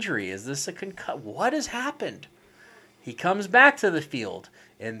the injury? Is this a concussion? What has happened? He comes back to the field,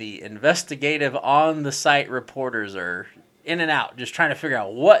 and the investigative on-the-site reporters are in and out, just trying to figure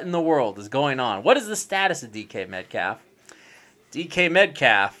out what in the world is going on. What is the status of DK Metcalf? DK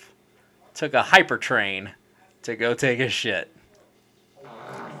Metcalf took a hypertrain to go take a shit.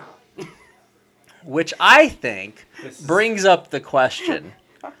 Which I think brings up the question,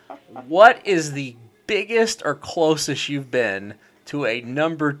 what is the biggest or closest you've been to a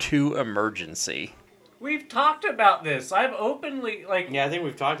number 2 emergency? We've talked about this. I've openly, Yeah, I think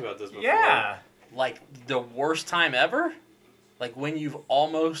we've talked about this before. Yeah. Like the worst time ever? Like when you've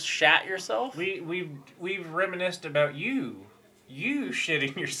almost shat yourself? We've reminisced about you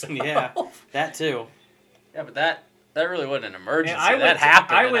shitting yourself. Yeah, that too. Yeah, but that really wasn't an emergency. I That went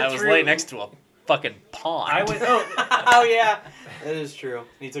happened, I and went I was through- laying next to a fucking pond. Oh yeah, that is true.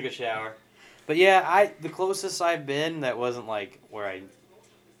 He took a shower. But yeah, the closest I've been that wasn't like where I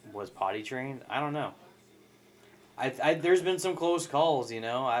was potty trained. I don't know. There's been some close calls, you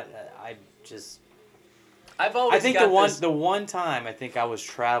know. I've always I think got the one time I think I was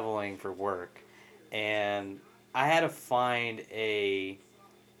traveling for work, and I had to find a.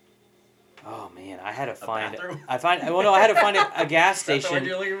 Oh man, I had to find. I had to find a gas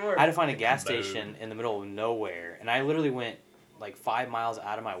station. I had to find a gas station in the middle of nowhere, and I literally went like 5 miles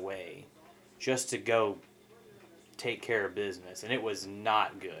out of my way, just to go take care of business, and it was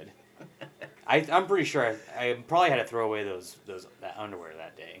not good. I'm pretty sure I probably had to throw away that underwear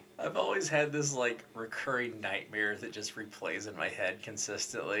that day. I've always had this like recurring nightmare that just replays in my head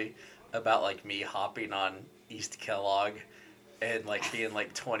consistently about like me hopping on East Kellogg and like being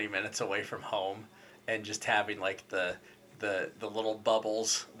like 20 minutes away from home and just having like the little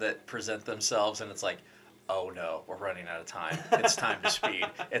bubbles that present themselves, and it's like, oh no, we're running out of time. It's time to speed.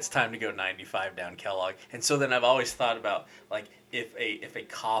 It's time to go 95 down Kellogg. And so then I've always thought about like if a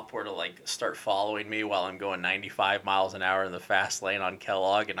cop were to like start following me while I'm going 95 miles an hour in the fast lane on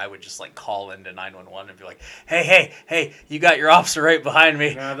Kellogg, and I would just like call into 911 and be like, hey, you got your officer right behind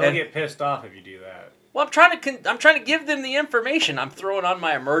me. No, they'll get pissed off if you do that. Well, I'm trying to give them the information. I'm throwing on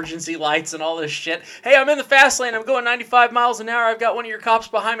my emergency lights and all this shit. Hey, I'm in the fast lane. I'm going 95 miles an hour. I've got one of your cops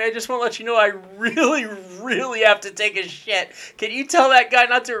behind me. I just want to let you know I really, really have to take a shit. Can you tell that guy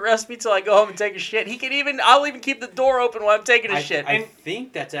not to arrest me till I go home and take a shit? I'll even keep the door open while I'm taking a shit. I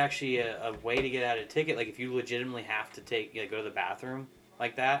think that's actually a way to get out of a ticket. Like if you legitimately have to go to the bathroom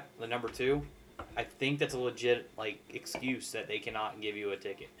like that, the number 2. I think that's a legit excuse that they cannot give you a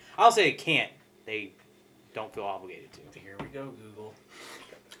ticket. I'll say they can't. They don't feel obligated to. Here we go, Google.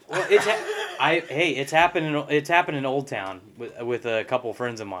 Well, it's happened. It's happened in Old Town with a couple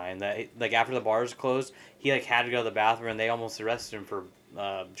friends of mine. That like after the bars closed, he like had to go to the bathroom, and they almost arrested him for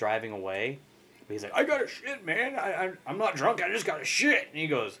driving away. But he's like, I got a shit, man. I'm not drunk. I just got a shit. And he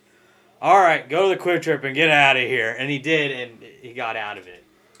goes, all right, go to the Quick Trip and get out of here. And he did, and he got out of it.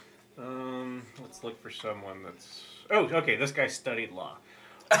 Let's look for someone that's... Oh, okay, this guy studied law.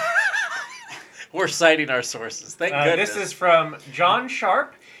 We're citing our sources. Thank goodness. This is from John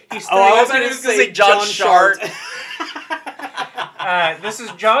Sharp. I was going to say John Sharp. This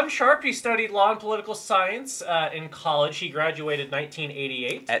is John Sharp. He studied law and political science in college. He graduated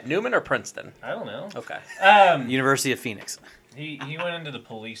 1988. At Newman or Princeton? I don't know. Okay. University of Phoenix. He went into the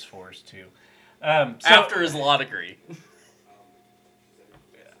police force, too. After his law degree.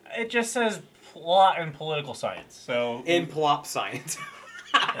 It just says law and political science. So in plop science.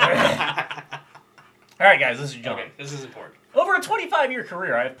 All right, guys, this is John. Okay, this is important. Over a 25-year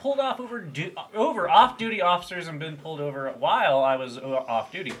career, I have pulled off over off-duty officers and been pulled over while I was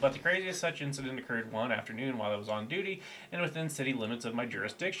off-duty. But the craziest such incident occurred one afternoon while I was on duty and within city limits of my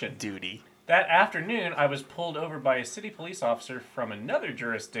jurisdiction. Duty. That afternoon, I was pulled over by a city police officer from another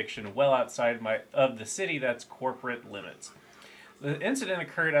jurisdiction well outside of the city that's corporate limits. The incident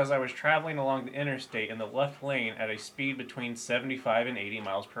occurred as I was traveling along the interstate in the left lane at a speed between 75 and 80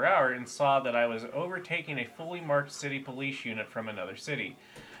 miles per hour and saw that I was overtaking a fully marked city police unit from another city.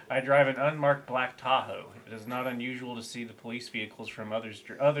 I drive an unmarked black Tahoe. It is not unusual to see the police vehicles from others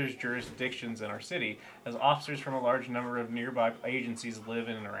jurisdictions in our city, as officers from a large number of nearby agencies live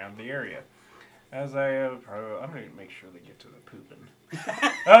in and around the area. As I'm going to make sure they get to the pooping.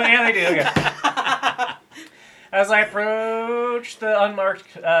 Oh, yeah, they do. Okay. As I approached the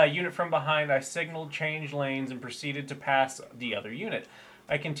unmarked unit from behind, I signaled change lanes and proceeded to pass the other unit.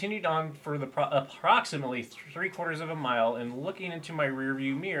 I continued on for approximately 3/4 of a mile, and looking into my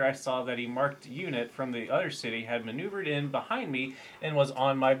rearview mirror, I saw that a marked unit from the other city had maneuvered in behind me and was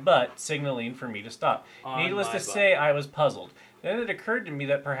on my butt, signaling for me to stop. Needless to say, I was puzzled. Then it occurred to me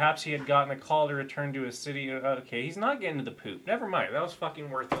that perhaps he had gotten a call to return to his city. Okay, he's not getting to the poop. Never mind. That was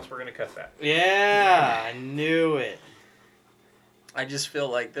fucking worthless. We're going to cut that. Yeah, I knew it. I just feel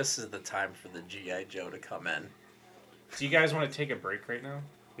like this is the time for the G.I. Joe to come in. Do you guys want to take a break right now?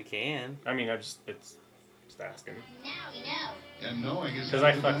 We can. I mean, it's just asking. And knowing is because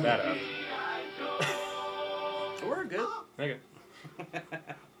I fucked that up. We're good. Okay.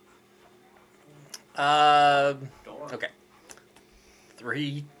 Okay.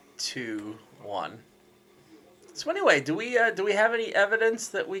 3, 2, 1. So anyway, do we have any evidence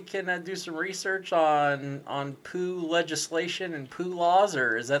that we can do some research on poo legislation and poo laws,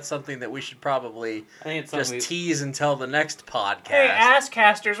 or is that something that we should probably just tease until the next podcast? Hey,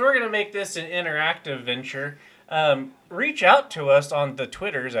 Asscasters, we're going to make this an interactive venture. Reach out to us on the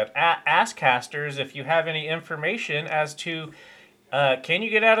Twitters at Asscasters if you have any information as to can you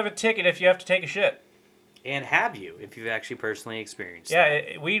get out of a ticket if you have to take a shit? And have you, if you've actually personally experienced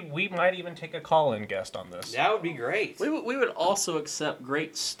it. We might even take a call-in guest on this. That would be great. We would also accept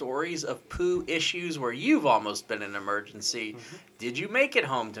great stories of poo issues where you've almost been in an emergency. Mm-hmm. Did you make it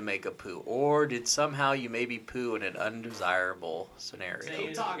home to make a poo? Or did somehow you maybe poo in an undesirable scenario? Say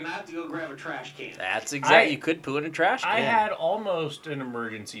you're talking, I have to go grab a trash can. That's exactly. You could poo in a trash can. I had almost an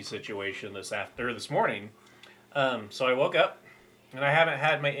emergency situation this morning. So I woke up. And I haven't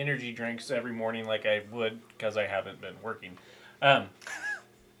had my energy drinks every morning like I would because I haven't been working.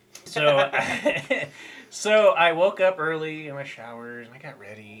 So I woke up early and I showered and I got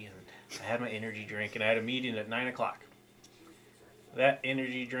ready and I had my energy drink and I had a meeting at 9 o'clock. That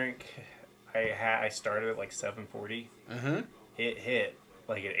energy drink, I started at like 7:40. Mm-hmm. It hit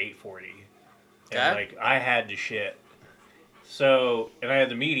like at 8:40. Okay. And like I had to shit. So, and I had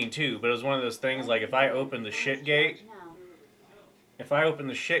the meeting too, but it was one of those things like if I opened the shit gate, we're going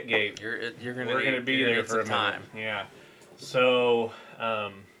to be there for a time. Yeah. So,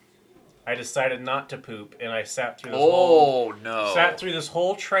 I decided not to poop, and I sat through this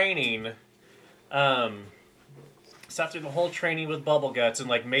whole training. Sat through the whole training with bubble guts and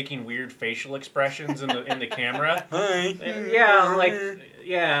like making weird facial expressions in the camera. Hi. I'm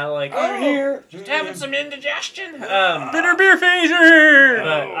here. Just having some indigestion. Bitter beer phaser.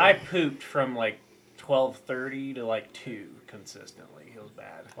 But I pooped from like 12:30 to like 2 consistently. It was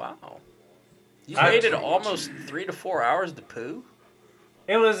bad. Wow. You waited almost 3 to 4 hours to poo?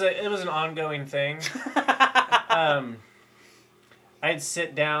 It was an ongoing thing. I'd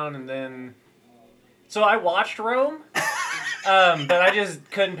sit down and then... So I watched Rome, but I just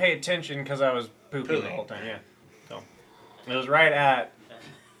couldn't pay attention because I was pooping the whole time. Yeah. So it was right at...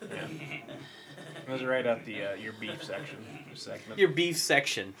 Yeah. It was right at the your beef segment. Your beef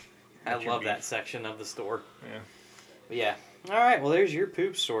section. I What's your love that beef? section of the store. Yeah. But yeah. All right. Well, there's your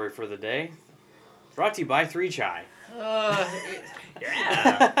poop story for the day. Brought to you by 3 Chai. Yeah.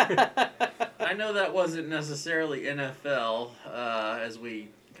 I know that wasn't necessarily NFL, as we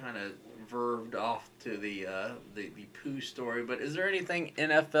kind of verved off to the poo story, but is there anything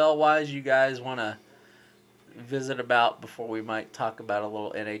NFL-wise you guys want to visit about before we might talk about a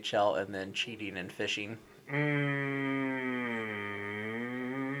little NHL and then cheating and fishing?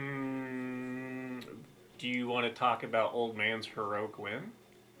 Do you want to talk about old man's heroic win?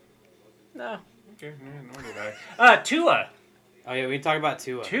 No. Okay, nor did I. Tua. Oh yeah, we can talk about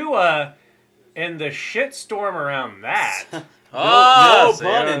Tua. Tua and the shitstorm around that. No see,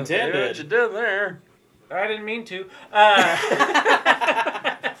 pun see intended. what you did there. I didn't mean to.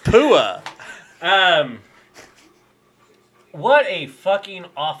 Pua. What a fucking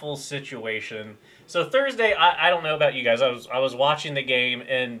awful situation. So Thursday, I don't know about you guys. I was watching the game,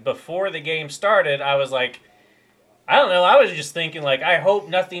 and before the game started, I was like, I don't know. I was just thinking, like, I hope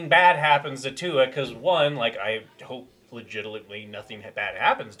nothing bad happens to Tua, because one, like, I hope legitimately nothing bad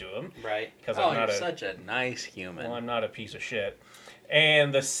happens to him. Right. Because Oh, I'm not you're such a nice human. Well, I'm not a piece of shit.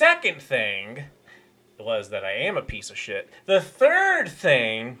 And the second thing was that I am a piece of shit. The third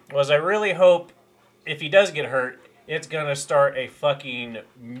thing was I really hope if he does get hurt, it's going to start a fucking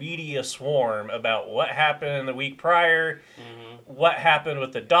media swarm about what happened in the week prior, what happened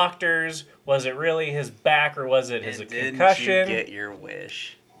with the doctors, was it really his back or was it his concussion? Didn't you get your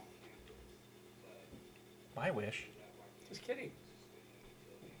wish? My wish? Just kidding.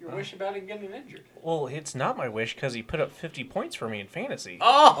 Your wish about him getting injured. Well, it's not my wish because he put up 50 points for me in fantasy.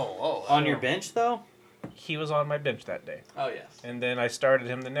 On your bench, though? He was on my bench that day. Oh, yes. And then I started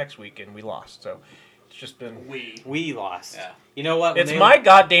him the next week and we lost. So it's just been... We lost. Yeah. You know what? It's my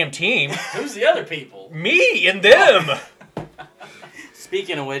goddamn team. Who's the other people? Me and them.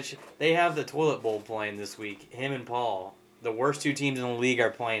 Speaking of which, they have the toilet bowl playing this week. Him and Paul, the worst 2 teams in the league,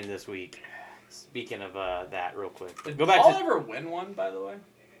 are playing this week. Speaking of that, real quick. Did Go back Paul to... ever win one, by the way?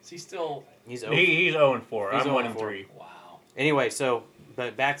 Is he still... He's 0-4. He's 0-4. I'm 1-3. Wow. Anyway, so,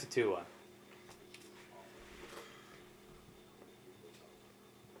 but back to Tua.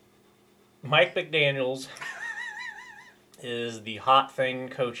 Mike McDaniels is the hot thing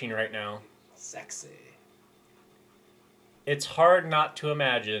coaching right now. Sexy. It's hard not to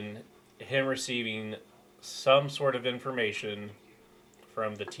imagine him receiving some sort of information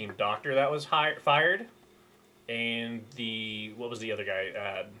from the team doctor that was fired and what was the other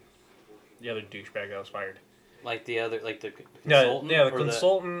guy? The other douchebag that was fired. Like the consultant? No, the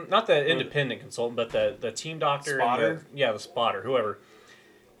consultant, not the independent consultant, but the team doctor. Spotter? The spotter, whoever.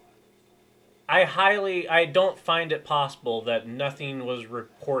 I don't find it possible that nothing was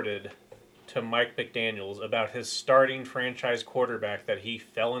reported to Mike McDaniels about his starting franchise quarterback that he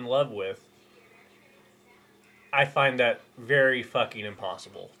fell in love with. I find that very fucking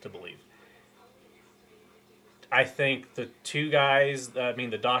impossible to believe. I think the 2 guys,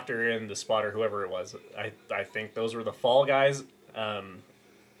 the doctor and the spotter, whoever it was, I think those were the fall guys.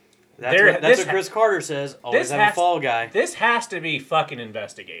 That's what Chris Carter says. Always have a fall guy. This has to be fucking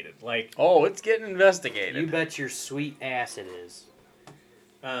investigated. Like, oh, it's getting investigated. You bet your sweet ass it is.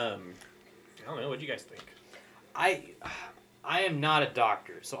 I don't know. What do you guys think? I am not a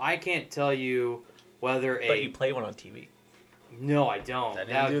doctor, so I can't tell you whether But you play one on TV. No, I don't. I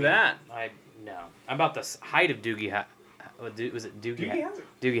didn't do that. No. I'm about the height of Doogie. Was it Doogie?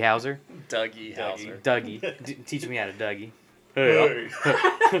 Doogie Howser. Doogie Howser. Dougie Hauser. Dougie. Teach me how to Dougie. Hey,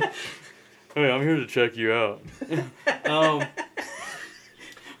 hey, I'm here to check you out.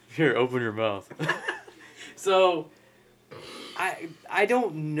 Here, open your mouth. So, I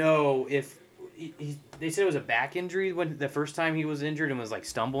don't know if they said it was a back injury when the first time he was injured and was like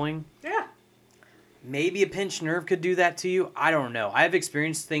stumbling. Yeah. Maybe a pinched nerve could do that to you. I don't know. I've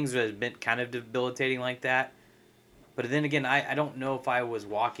experienced things that have been kind of debilitating like that. But then again, I don't know if I was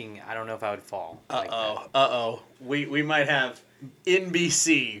walking. I don't know if I would fall. Uh-oh. We might have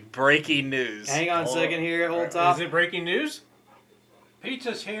NBC breaking news. Hang on a second here, hold top. Is it breaking news?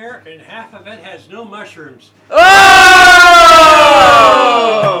 Pizza's here, and half of it has no mushrooms. Oh!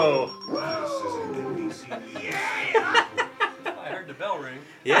 I heard the bell ring.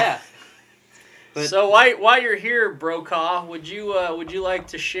 Yeah. But So while you're here, Brokaw, would you like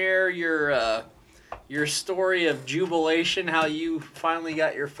to share your story of jubilation, how you finally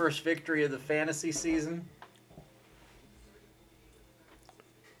got your first victory of the fantasy season?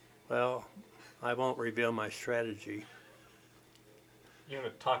 Well, I won't reveal my strategy. You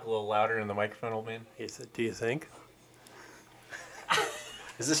want to talk a little louder in the microphone, old man? Do you think?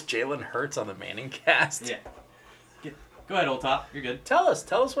 Is this Jalen Hurts on the Manning cast? Yeah. Go ahead, Old Top. You're good. Tell us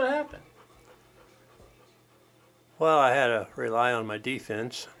what happened. Well, I had to rely on my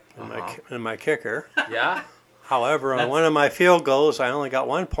defense and my kicker. Yeah? However, on one of my field goals, I only got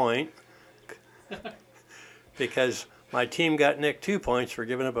 1 point because my team got nicked 2 points for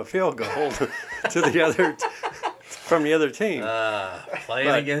giving up a field goal to the other from the other team. Playing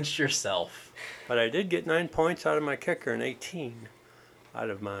against yourself. But I did get 9 points out of my kicker and 18 out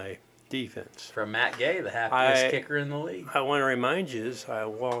of my defense. From Matt Gay, the happiest kicker in the league. I want to remind you, I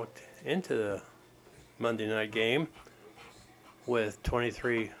walked into the Monday night game with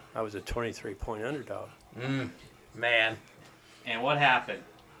 23. I was a 23-point underdog. Man. And what happened?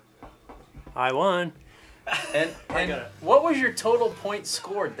 I won. And what was your total points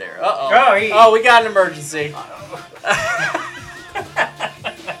scored there? Oh, Oh, we got an emergency.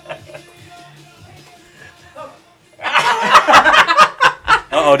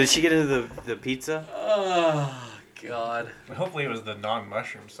 Uh-oh, did she get into the pizza? Oh, God. Hopefully it was the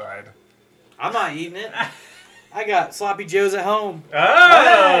non-mushroom side. I'm not eating it. I got sloppy joes at home. Oh,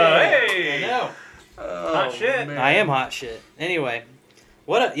 hey! I know. Hot shit. man. I am hot shit. Anyway,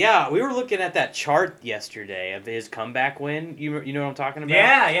 we were looking at that chart yesterday of his comeback win. You know what I'm talking about?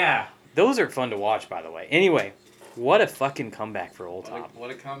 Yeah. Those are fun to watch, by the way. Anyway, what a fucking comeback for Old Top. What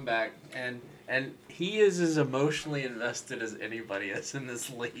a comeback. And he is as emotionally invested as anybody is in this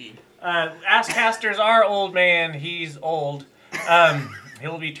league. Asscasters, our old man, he's old.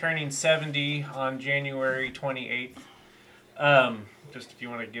 He'll be turning 70 on January 28th. Just if you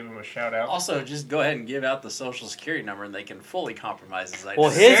want to give him a shout out. Also, just go ahead and give out the social security number and they can fully compromise his identity. Well,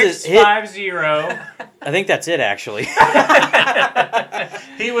 his is 650. I think that's it, actually.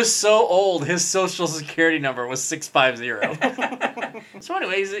 He was so old, his social security number was 650. So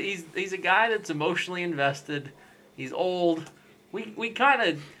anyway, he's a guy that's emotionally invested. He's old. We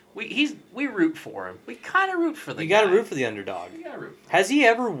root for him. We kind of root for the guy. You got to root for the underdog. You gotta root for him. Has he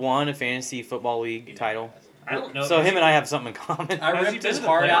ever won a fantasy football league title? I don't know. So him and I have something in common. I Has he ripped been his to the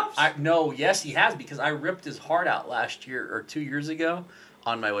heart out. playoffs? Yes, he has, because I ripped his heart out last year or 2 years ago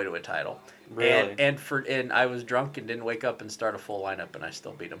on my way to a title. Really? And I was drunk and didn't wake up and start a full lineup, and I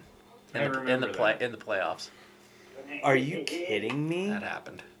still beat him in the playoffs. Are you kidding me? That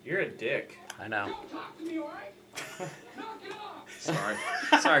happened. You're a dick. I know.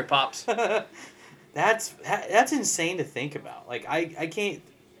 Sorry, pops. That's insane to think about. Like I can't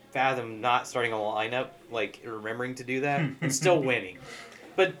fathom not starting a lineup, like remembering to do that and still winning.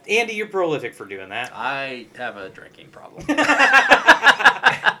 But Andy, you're prolific for doing that. I have a drinking problem.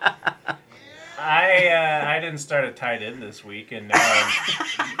 I didn't start a tight end this week, and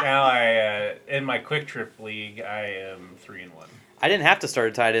now I in my quick trip league I am 3-1. I didn't have to start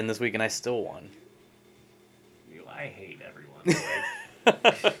a tight end this week, and I still won. I hate everyone.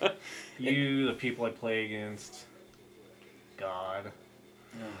 Like, you, the people I play against, God.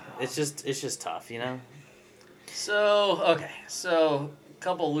 It's just tough, you know. So a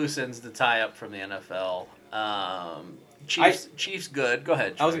couple loose ends to tie up from the NFL. Chiefs good. Go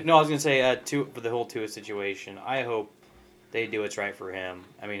ahead. I was gonna say for the whole Tua situation. I hope they do what's right for him.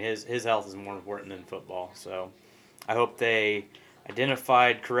 I mean, his health is more important than football. So I hope they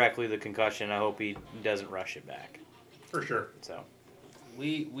identified correctly the concussion. I hope he doesn't rush it back. For sure. So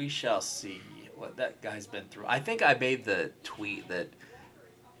we shall see what that guy's been through. I think I made the tweet that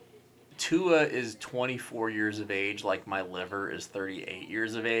Tua is 24 years of age, like my liver is 38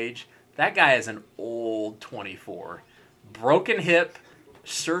 years of age. That guy is an old 24. Broken hip,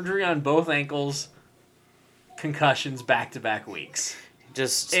 surgery on both ankles, concussions back-to-back weeks.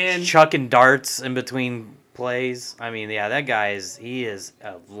 Just chucking darts in between plays. I mean, yeah, that guy is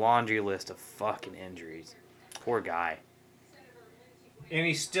a laundry list of fucking injuries. Poor guy. And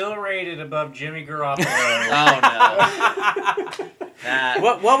he's still rated above Jimmy Garoppolo. Oh, no.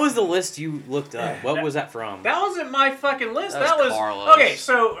 What was the list you looked up? What was that from? That wasn't my fucking list. That was Carlos. Okay,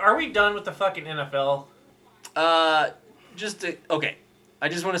 so are we done with the fucking NFL? Okay. I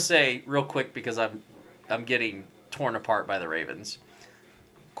just want to say real quick, because I'm getting torn apart by the Ravens.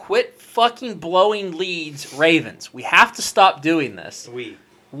 Quit fucking blowing leads, Ravens. We have to stop doing this.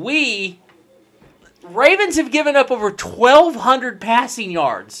 Ravens have given up over 1,200 passing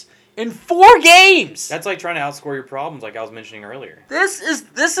yards in 4 games. That's like trying to outscore your problems, like I was mentioning earlier. This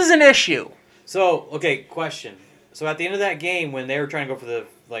is an issue. So, okay, question. So at the end of that game, when they were trying to go for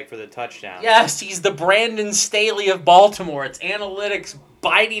the touchdown. Yes, he's the Brandon Staley of Baltimore. It's analytics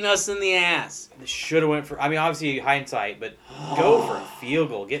biting us in the ass. Should have went for. I mean, obviously hindsight, but go for a field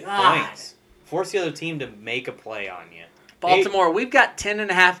goal, get points, force the other team to make a play on you. Baltimore, we've got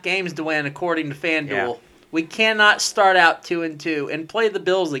 10.5 games to win according to FanDuel. We cannot start out 2-2 and play the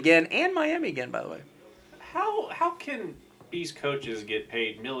Bills again and Miami again, by the way. How can these coaches get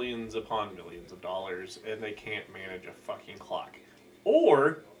paid millions upon millions of dollars and they can't manage a fucking clock?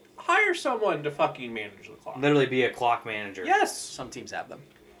 Or hire someone to fucking manage the clock. Literally be a clock manager. Yes. Some teams have them.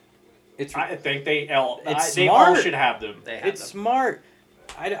 I think they all smart. should have them. It's smart.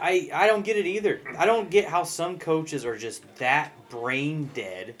 I don't get it either. I don't get how some coaches are just that brain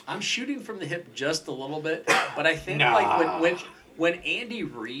dead. I'm shooting from the hip just a little bit, but I think Nah. like when Andy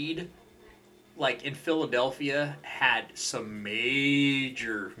Reid, like in Philadelphia, had some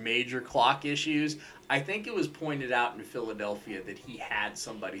major clock issues, I think it was pointed out in Philadelphia that he had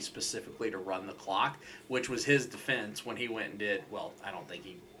somebody specifically to run the clock, which was his defense when he went and did, well, I don't think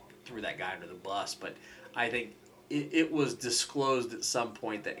he threw that guy under the bus, but I think it was disclosed at some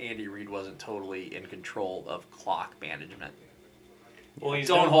point that Andy Reid wasn't totally in control of clock management. Well, he's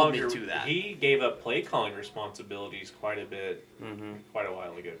Don't no hold me longer, to that. He gave up play calling responsibilities quite a bit, Mm-hmm. quite a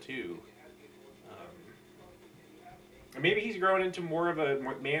while ago too. Maybe he's growing into more of a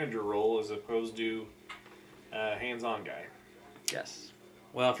manager role as opposed to a hands-on guy. Yes.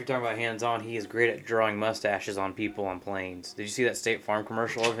 Well, if you're talking about hands-on, he is great at drawing mustaches on people on planes. Did you see that State Farm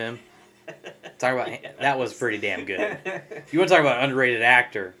commercial of him? That was pretty damn good. If you want to talk about an underrated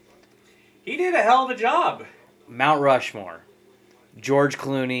actor, He did a hell of a job. Mount Rushmore, George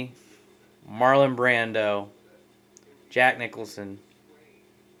Clooney, Marlon Brando, Jack Nicholson,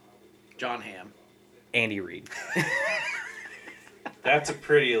 John Hamm. Andy Reid. That's a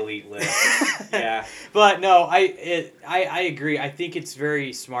pretty elite list. Yeah. But no, I agree. I think it's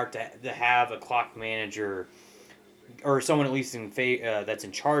very smart to have a clock manager or someone at least that's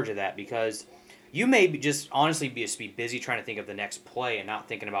in charge of that, because you may just honestly be busy trying to think of the next play and not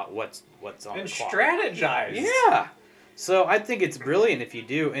thinking about what's on And the clock. strategize. Yeah. So I think it's brilliant if you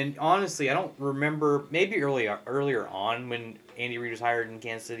do. And honestly, I don't remember, maybe earlier on when Andy Reid was hired in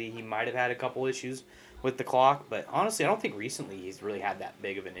Kansas City, he might have had a couple issues with the clock. But honestly, I don't think recently he's really had that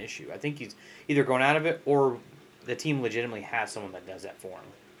big of an issue. I think he's either grown out of it or the team legitimately has someone that does that for him.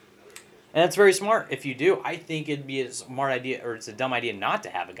 And that's very smart if you do. I think it'd be a smart idea, or it's a dumb idea not to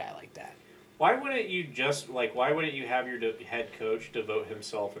have a guy like that. Why wouldn't you why wouldn't you have your head coach devote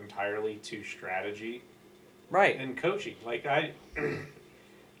himself entirely to strategy? Right. And coaching. I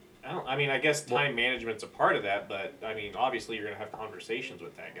guess time management's a part of that, but I mean, obviously you're going to have conversations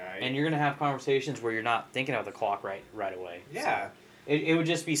with that guy. And you're going to have conversations where you're not thinking of the clock right away. Yeah. So it would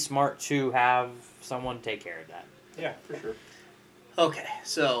just be smart to have someone take care of that. Yeah, for sure. Okay,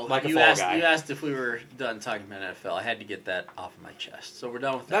 so Like a you fall asked guy. you asked if we were done talking about NFL. I had to get that off of my chest. So we're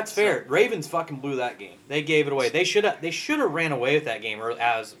done with that. That's fair. Ravens fucking blew that game. They gave it away. They should have ran away with that game They were up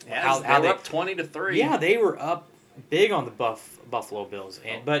 20-3. Yeah, they were up big on the Buffalo Bills.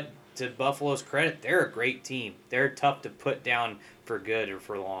 But to Buffalo's credit, they're a great team. They're tough to put down for good or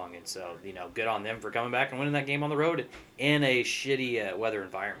for long, and so good on them for coming back and winning that game on the road in a shitty weather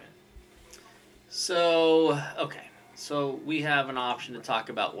environment. So okay. So we have an option to talk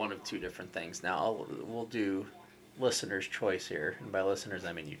about one of two different things. Now we'll do listener's choice here, and by listeners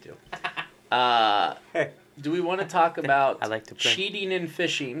I mean you two. Do we want to talk about I like to play. cheating in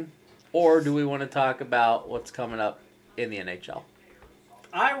fishing, or do we want to talk about what's coming up in the NHL?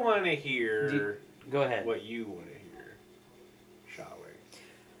 I want to hear Go ahead. what you want to hear, Shawway.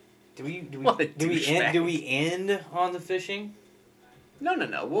 Do we end on the fishing?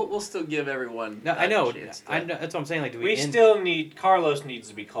 No. We'll still give everyone. No, I know. a chance to- I know. That's what I'm saying. Like, do we We end? still need Carlos needs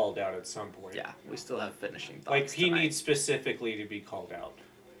to be called out at some point. Yeah, we still have finishing thoughts. Like he tonight. needs specifically to be called out.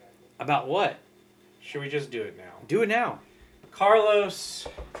 About what? Should we just do it now? Do it now. Carlos,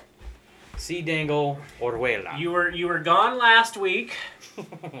 Sea Dangle Orhuela. you were gone last week.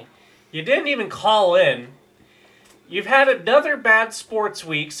 You didn't even call in. You've had another bad sports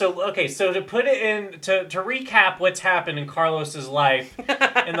week. So to put it in to recap what's happened in Carlos's life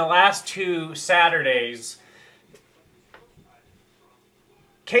in the last 2 Saturdays.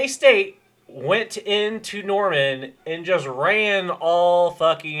 K-State went into Norman and just ran all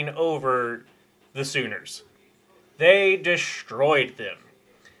fucking over the Sooners. They destroyed them.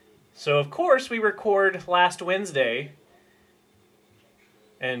 So, of course, we record last Wednesday.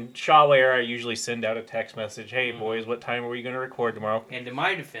 And Shawway, I usually send out a text message, hey, boys, what time are we going to record tomorrow? And in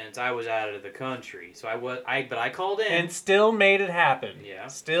my defense, I was out of the country, so but I called in. And still made it happen. Yeah.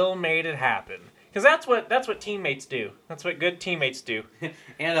 Still made it happen. Because that's what teammates do. That's what good teammates do.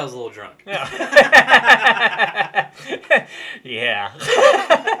 And I was a little drunk. Yeah. Yeah.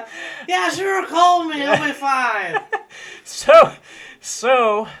 Yeah, sure, call me. I'll be fine.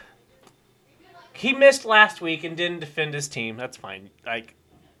 So he missed last week and didn't defend his team. That's fine.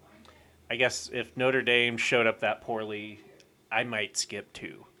 I I guess if Notre Dame showed up that poorly, I might skip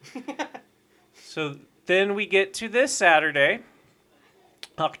 2. So then we get to this Saturday,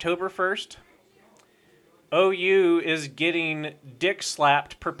 October 1st. OU is getting dick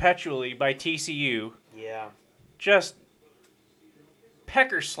slapped perpetually by TCU. Yeah. Just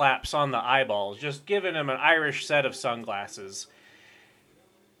pecker slaps on the eyeballs, just giving him an Irish set of sunglasses.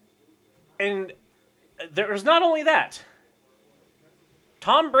 And there was not only that.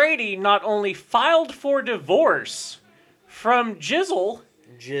 Tom Brady not only filed for divorce from Gisele,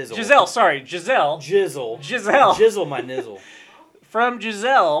 Jizzle, my nizzle. From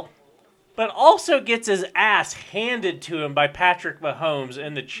Gisele, but also gets his ass handed to him by Patrick Mahomes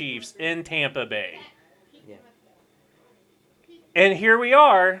and the Chiefs in Tampa Bay. Yeah. And here we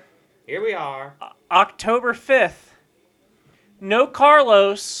are. October 5th. No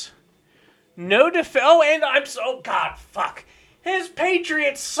Carlos. No God, fuck. His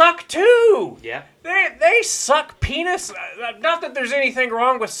Patriots suck too. Yeah. They suck penis. Not that there's anything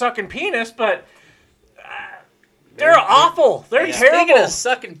wrong with sucking penis, but they're awful. They're terrible. Speaking of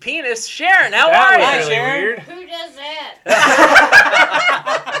sucking penis, Sharon, how That are you? was really Sharon. weird. Who does that?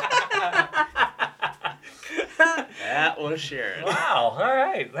 That was Sharon. Wow. All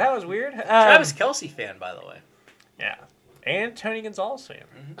right. That was weird. Travis Kelce fan, by the way. Yeah. And Tony Gonzales fan.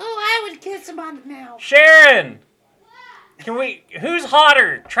 Oh, I would kiss him on the mouth. Sharon! Who's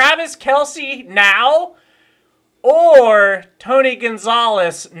hotter? Travis Kelce now or Tony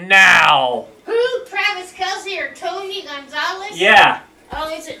Gonzales now? Who? Travis Kelce or Tony Gonzales? Yeah. Oh,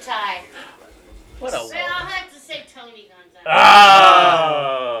 it's a tie. What a So I'll have to say Tony Gonzales.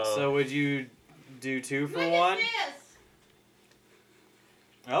 Oh. So would you do 2 for Look 1? at this.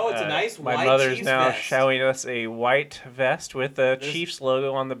 Oh, it's a nice My white mother's Chiefs now vest. showing us a white vest with the Chiefs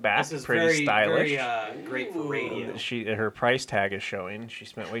logo on the back. This is Pretty very, stylish. very great for radio. Her price tag is showing. She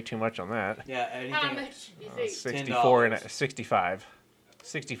spent way too much on that. Yeah, How anything. much do you think? 64 and $10. 65.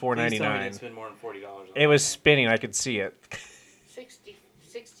 Please tell me you didn't $64.99. spend more than $40 on It was spinning. I could see it.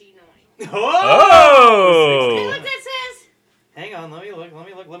 69. Oh! See Oh! what that says? Hang on, let me look.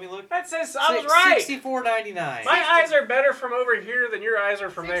 That says I was right. $64.99. My eyes are better from over here than your eyes are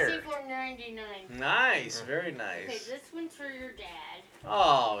from there. $64.99. Nice, very Okay, nice. this one's for your dad.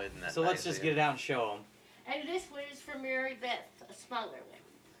 Oh, isn't that So nice let's just of get you? it out and show them. And this one is for Mary Beth, a smaller one.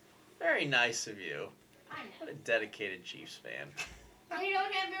 Very nice of you. I What know. a dedicated Chiefs fan. We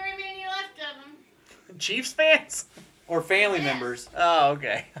don't have very many left of them. Chiefs fans? Or family Yes. members. Oh,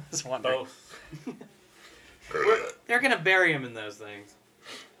 okay. I was wondering. Both. They're going to bury them in those things.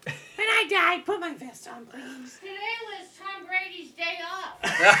 When I die, put my vest on, please. Today was Tom Brady's day off.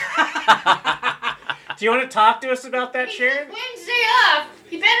 Do you want to talk to us about that, He Sharon? took Wednesday off.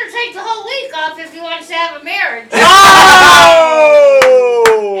 He better take the whole week off if he wants to have a marriage.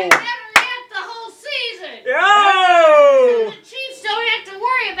 Oh! And better yet, the whole season. So Oh! the Chiefs don't have to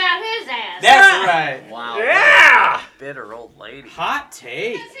worry about his ass. That's right. Wow. Yeah! what a bitter old lady. Hot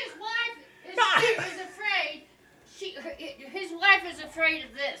take. Because his wife is afraid. His wife is afraid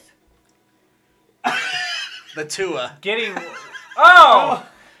of this. The Tua. Getting. Oh!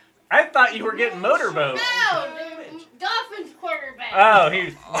 I thought you were getting motorboat. No, the Dolphins quarterback. Oh,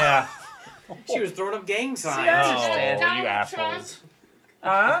 yeah. She was throwing up gang Oh, signs. understand. you Donald assholes.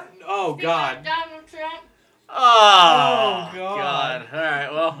 Huh? Oh, God. Donald Trump. Oh, God. All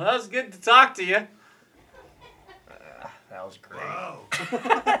right, well, that was good to talk to you. That was great.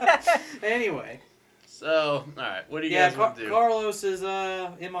 Anyway. So, all right, what do you Yeah, guys want to do? Carlos is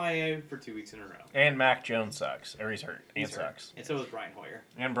MIA for 2 weeks in a row. And Mac Jones sucks. Or he's hurt. He He's hurt. sucks. And so is Brian Hoyer.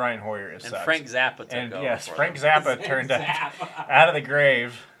 And Brian Hoyer is And sucks. Frank Zappa took And over yes, for Frank them. Zappa turned up Zappa. out of the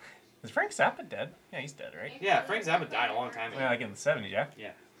grave. Is Frank Zappa dead? Yeah, he's dead, right? Yeah, Frank Zappa died a long time ago. Yeah, like in the 70s, yeah?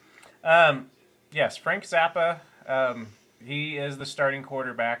 Yeah. Yes, Frank Zappa. He is the starting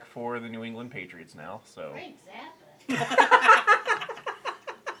quarterback for the New England Patriots now. So Frank Zappa. That's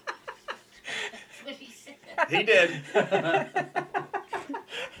what he said. He did.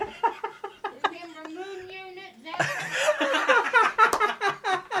 Remember Moon Unit Zappa?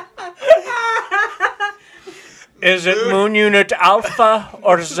 is it Moon Unit Alpha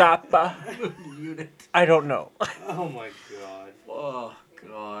or Zappa? I don't know. Oh, my God. Oh,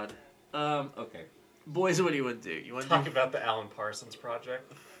 God. Okay. Boys, what do you want to do? You want to Talk about the Alan Parsons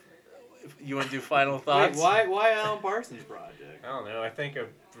project. You want to do final Wait, thoughts? why Alan Parsons Project? I don't know. I think of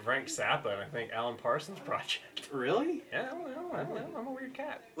Frank Zappa and I think Alan Parsons project. Really? Yeah, I don't know. I'm a weird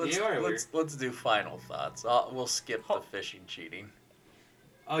cat. Let's, You are let's do final thoughts. We'll skip the fishing cheating.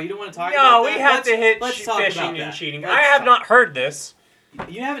 Oh, you don't want to talk No, about we that? have to hit let's talk fishing about and that. cheating. Let's I have talk. not heard this.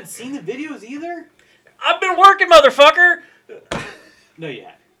 You haven't seen the videos either? I've been working, motherfucker. No, you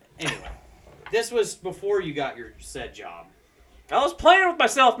haven't. Anyway. This was before you got your said job. I was playing with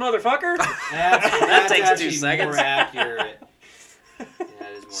myself, motherfucker. That takes 2 actually seconds. More accurate. Yeah,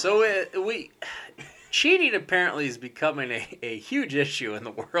 that is more So accurate. cheating apparently is becoming a huge issue in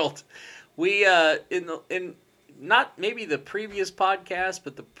the world. We in not maybe the previous podcast,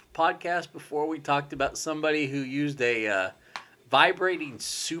 but the podcast before, we talked about somebody who used a vibrating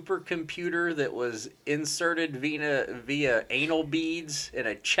supercomputer that was inserted via anal beads in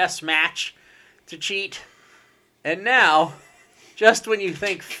a chess match to cheat. And now, just when you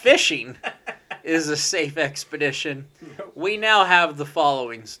think fishing is a safe expedition, we now have the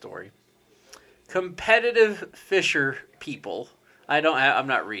following story. Competitive fisher people. I'm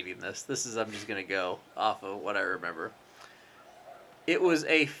not reading this. I'm just going to go off of what I remember. It was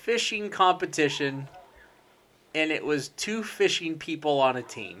a fishing competition, and it was 2 fishing people on a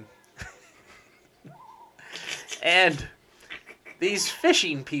team. And these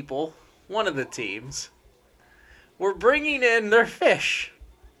fishing people, one of the teams, were bringing in their fish.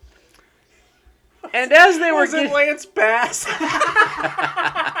 And as they were getting Lance Bass.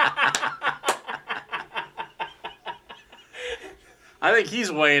 I think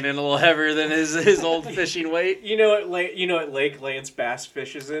he's weighing in a little heavier than his old fishing weight. You know what lake Lance Bass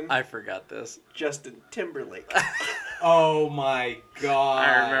fishes in? I forgot this. Justin Timberlake. Oh my god!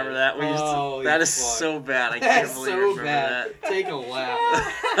 I remember that. That is so bad. I can't believe you remember that. Take a lap.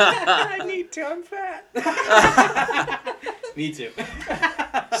 I need to. I'm fat. Me too.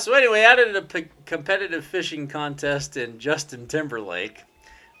 So anyway, out of a competitive fishing contest in Justin Timberlake,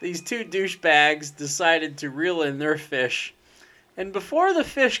 these 2 douchebags decided to reel in their fish. And before the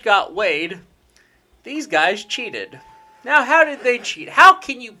fish got weighed, these guys cheated. Now, how did they cheat? How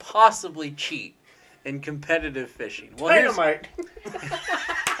can you possibly cheat in competitive fishing? Well, Dynamite.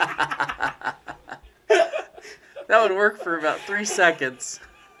 That would work for about 3 seconds.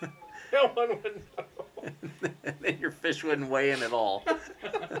 No one would know. And then your fish wouldn't weigh in at all.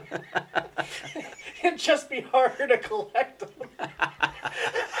 It'd just be harder to collect them.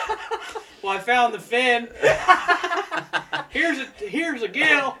 Well, I found the fin. Here's a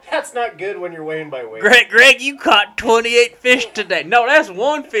gill. That's not good when you're weighing by weight. Greg, you caught 28 fish today. No, that's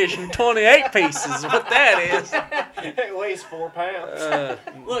 1 fish and 28 pieces. What that is. It weighs 4 pounds.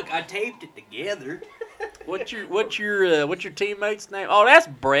 Look, I taped it together. What's your teammate's name? Oh, that's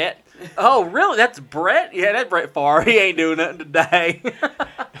Brett. Oh, really? That's Brett? Yeah, that's Brett Favre. He ain't doing nothing today.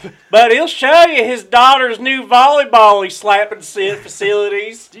 But he'll show you his daughter's new volleyball he's slapping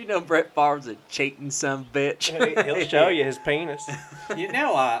facilities. Do you know Brett Favre's a cheating son of a bitch? He'll show you his penis. You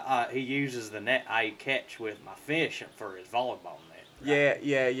know, he uses the net I catch with my fish for his volleyball net. Yeah.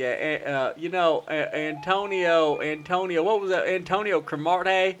 Antonio, what was that? Antonio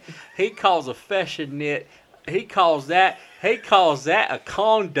Cremarte, he calls a fishing net. He calls that a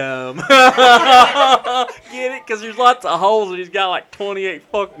condom. Get it? Because there's lots of holes and he's got like 28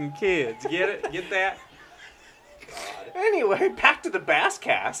 fucking kids. Get it? Get that? Anyway, back to the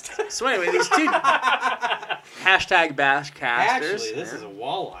Basscast. So anyway, these 2 hashtag Basscasters. Actually, this is a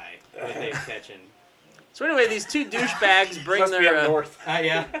walleye that they're catching. So anyway, these 2 douchebags bring Must be their up north.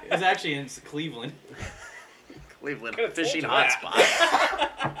 Yeah, it's actually in Cleveland. Cleveland Could've fishing told you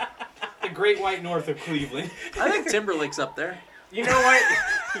hotspot. The Great White North of Cleveland. I think Timberlake's up there. You know why?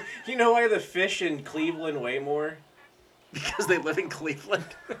 You know why the fish in Cleveland weigh more? Because they live in Cleveland.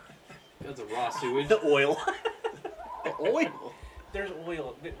 That's a raw sewage. The oil. The oil. There's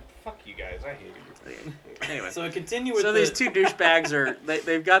oil. Fuck you guys. I hate you. Anyway, So continue with these 2 douchebags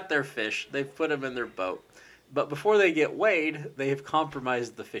they've got their fish. They've put them in their boat. But before they get weighed, they have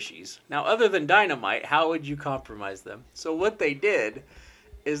compromised the fishies. Now, other than dynamite, how would you compromise them? So what they did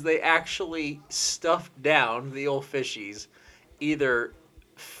is they actually stuffed down the old fishies, either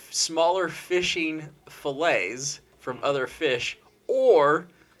smaller fishing fillets from other fish or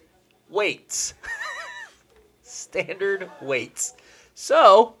weights. Standard weights.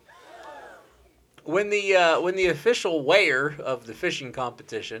 So when the official weigher of the fishing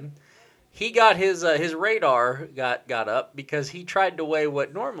competition, he got his radar got up because he tried to weigh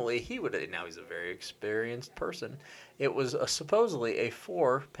what normally he would. Now he's a very experienced person. It was supposedly a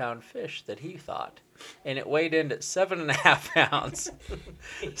 4-pound fish that he thought, and it weighed in at 7.5 pounds.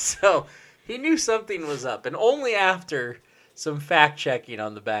 So he knew something was up, and only after some fact checking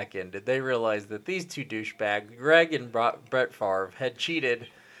on the back end did they realize that these 2 douchebags, Greg and Brett Favre, had cheated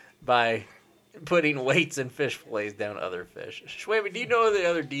by putting weights and fish fillets down other fish. Schwabe, do you know the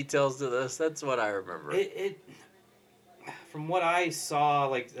other details to this? That's what I remember. From what I saw,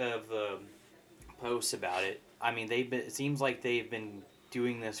 like of the posts about it, I mean, it seems like they've been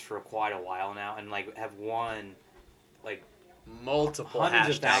doing this for quite a while now, and like have won like multiple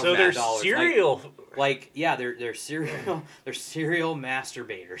hundreds of hashtags. thousands So they're of dollars. serial. They're serial. They're serial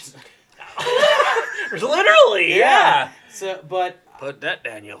masturbators. Literally, yeah. So, but Put that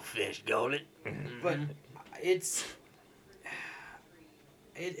down your fish, Golden. but it's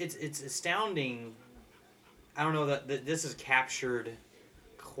astounding. I don't know that this has captured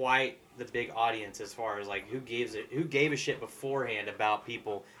quite the big audience as far as like who gave a shit beforehand about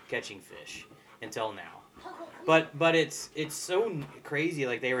people catching fish until now. But it's so crazy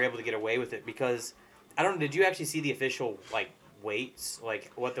like they were able to get away with it because I don't know, did you actually see the official like weights,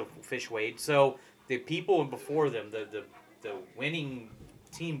 like what the fish weighed? So the people before them, the winning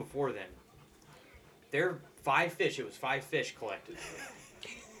team before them, their 5 fish, it was 5 fish collected,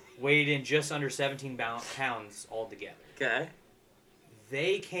 weighed in just under 17 pounds altogether. Okay.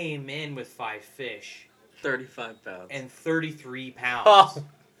 They came in with 5 fish 35 pounds. and 33 pounds. Oh.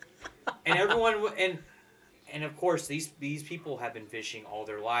 And everyone and of course these people have been fishing all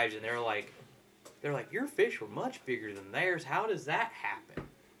their lives and they're like your fish were much bigger than theirs. How does that happen?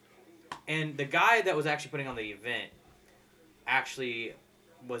 And the guy that was actually putting on the event actually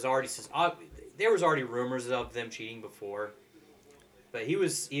was already there was already rumors of them cheating before. But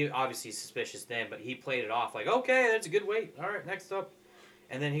he obviously suspicious then, but he played it off like, okay, that's a good weight. All right, next up.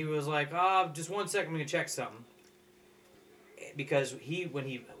 And then he was like, just 1 second, I'm going to check something. Because when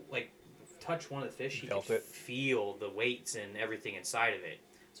he like touched one of the fish, he could feel the weights and everything inside of it.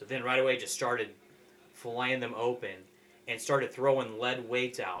 So then right away just started filleting them open and started throwing lead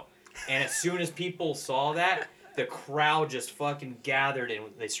weights out. And as soon as people saw that, the crowd just fucking gathered and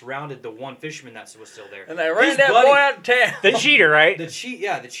they surrounded the one fisherman that was still there. And they ran that boy out of town. The cheater, right? The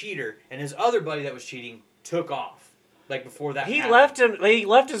cheater. And his other buddy that was cheating took off. Like before that He happened.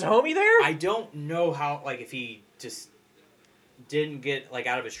 left his homie there? I don't know how, like if he just didn't get like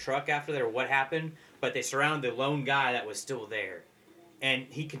out of his truck after that or what happened, but they surrounded the lone guy that was still there. And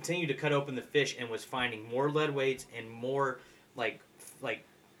he continued to cut open the fish and was finding more lead weights and more like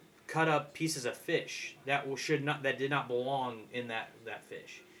cut up pieces of fish that did not belong in that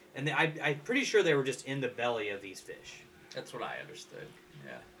fish. And I'm pretty sure they were just in the belly of these fish. That's what I understood.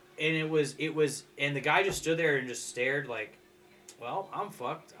 Yeah. And it was, and the guy just stood there and just stared like, well, I'm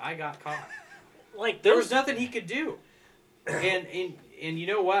fucked. I got caught. Like there was nothing he could do. And you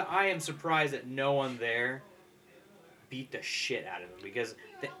know what? I am surprised that no one there beat the shit out of him because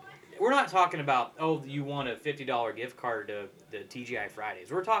we're not talking about you won a $50 gift card to the TGI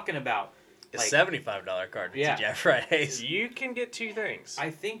Fridays. We're talking about a $75 card to TGI Fridays. You can get 2 things. I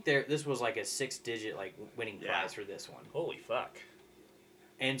think this was like a 6-digit like winning prize for this one. Holy fuck!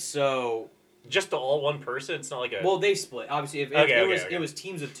 And so just to all one person, it's not like a. Well, they split. Obviously, it was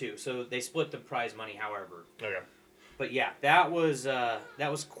teams of 2, so they split the prize money. However, okay. But yeah, that was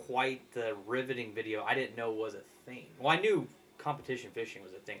quite the riveting video. I didn't know was a thing. Well, I knew competition fishing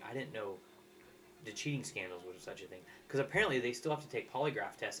was a thing. I didn't know the cheating scandals was such a thing. Because apparently they still have to take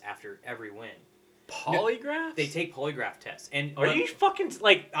polygraph tests after every win. Polygraphs? No, they take polygraph tests. And are you fucking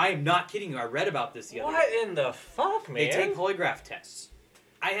like? I am not kidding you. I read about this the other day. What in the fuck, man? They take polygraph tests.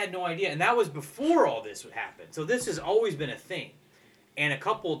 I had no idea, and that was before all this would happen. So this has always been a thing. And a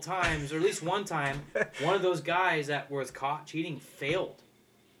couple of times, or at least one time, one of those guys that was caught cheating failed.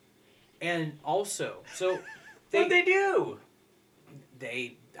 And also, so what'd they do?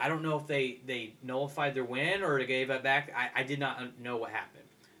 I don't know if they nullified their win or they gave it back. I did not know what happened.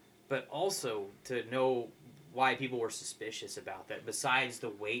 But also to know why people were suspicious about that, besides the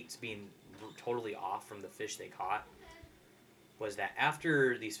weights being totally off from the fish they caught, was that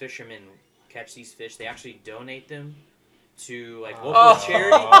after these fishermen catch these fish, they actually donate them to like local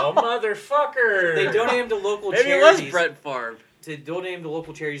charity. Oh, motherfucker! They donate them to local charities. Maybe it was Brett Favre. To donate them to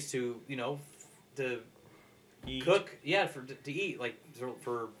local charities to eat. Cook, to eat, like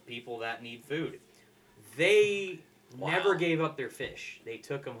for people that need food. They never gave up their fish. They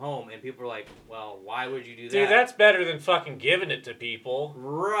took them home, and people were like, "Well, why would you do that?" Dude, that's better than fucking giving it to people.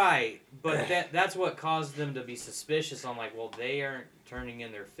 Right, but that's what caused them to be suspicious. I'm like, well, they aren't turning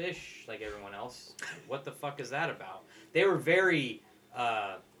in their fish like everyone else. What the fuck is that about? They were very,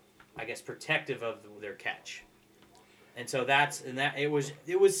 I guess, protective of their catch, and so it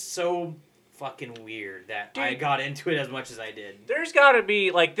was so fucking weird that I got into it as much as I did. There's got to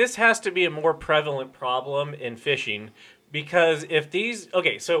be this has to be a more prevalent problem in fishing because if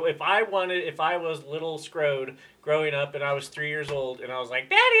I was little Scrode growing up and I was 3 years old and I was like,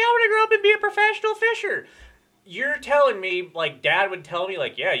 Daddy, I want to grow up and be a professional fisher. You're telling me, like, Dad would tell me,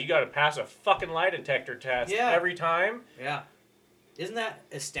 like, yeah, you got to pass a fucking lie detector test every time? Yeah. Isn't that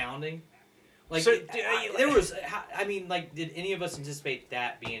astounding? Like, so, there was, I mean, like, did any of us anticipate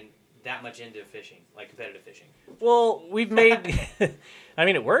that being that much into fishing, like competitive fishing? Well, we've made. I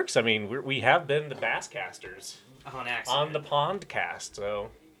mean, it works. I mean, we have been the Basscasters On accident. on the Pondcast, so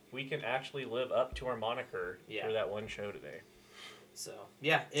we can actually live up to our moniker Yeah. for that one show today. So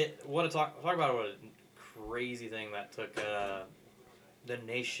yeah, talk about what a crazy thing that took the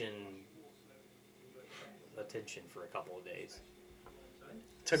nation attention for a couple of days.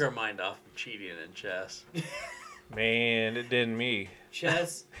 Took our mind off of cheating in chess. Man, it didn't me.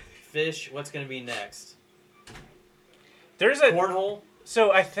 Chess, fish. What's going to be next? There's a cornhole.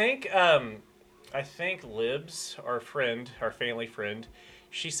 So I think Libs, our family friend,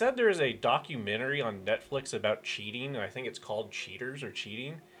 she said there is a documentary on Netflix about cheating, and I think it's called Cheaters or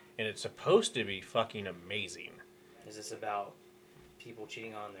Cheating, and it's supposed to be fucking amazing. Is this about people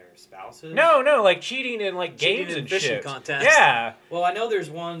cheating on their spouses? No, like cheating in like Cheating games in and fishing shit. contests. Yeah. Well, I know there's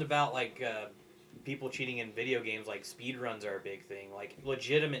one about like people cheating in video games. Like speed runs are a big thing. Like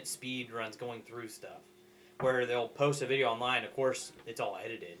legitimate speed runs going through stuff, where they'll post a video online. Of course, it's all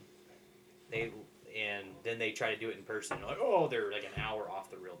edited. And then they try to do it in person. Like, oh, they're like an hour off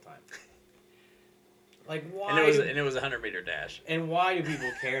the real time. Like why? And it was a 100-meter dash. And why do people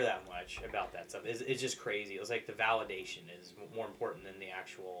care that much about that stuff? It's just crazy. It's like the validation is more important than the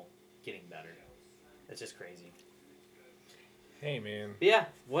actual getting better. It's just crazy. Hey, man. But yeah,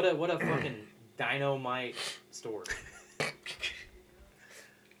 what a fucking dynamite story.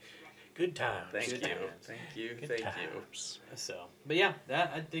 Good times. Thank you. So, but yeah,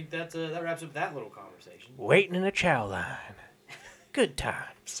 I think that wraps up that little conversation. Waiting in a chow line. Good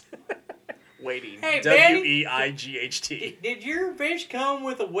times. Waiting. Hey, WEIGHT. Did your fish come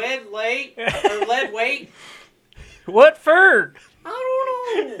with a lead weight? What for?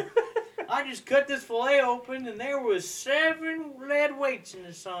 I don't know. I just cut this fillet open and there was 7 lead weights in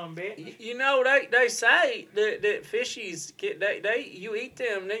the son bitch. You know, they say that fishies you eat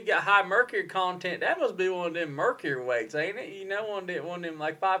them, they got high mercury content. That must be one of them mercury weights, ain't it? You know, one of them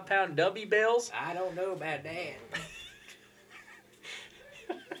like 5-pound W bells. I don't know about that.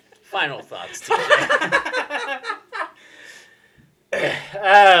 Final thoughts, TJ.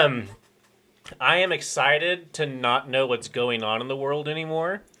 I am excited to not know what's going on in the world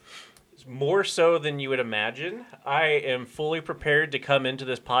anymore. More so than you would imagine. I am fully prepared to come into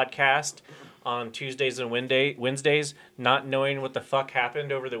this podcast on Tuesdays and Wednesdays, not knowing what the fuck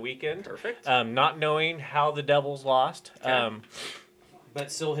happened over the weekend. Perfect. Not knowing how the Devils lost. Okay. But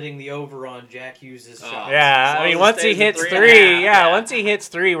still hitting the over on Jack Hughes' shot. Yeah, I mean, once he hits 3, once he hits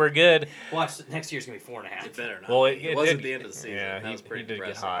 3, we're good. Watch, next year's going to be 4.5. It better not. Well, it was at the end of the season. Yeah, that was pretty he did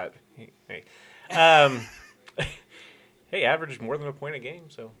impressive. get hot. Hey, averaged more than a point a game,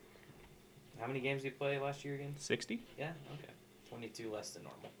 so. How many games did you play last year again? 60? Yeah, okay. 22 less than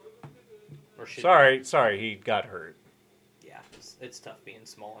normal. Or should Sorry, he got hurt. Yeah, it's tough being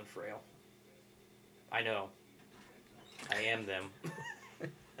small and frail. I know. I am them.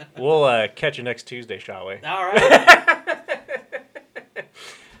 We'll catch you next Tuesday, shall we? All right.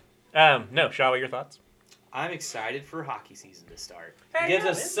 No, shall we, your thoughts? I'm excited for hockey season to start. Hey, It gives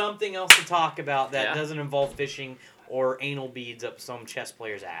yeah, us man. something else to talk about that Yeah. doesn't involve fishing or anal beads up some chess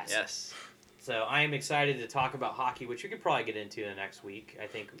player's ass. Yes. So I am excited to talk about hockey, which we could probably get into the next week. I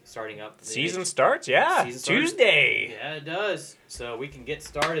think starting up. the Season next- starts, yeah. Season starts. Tuesday. Yeah, it does. So we can get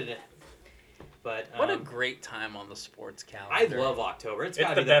started. But What a great time on the sports I calendar. love October. It's It's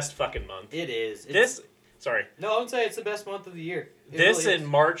gotta the be best fucking month. It is. No, I would say it's the best month of the year. It this really in is.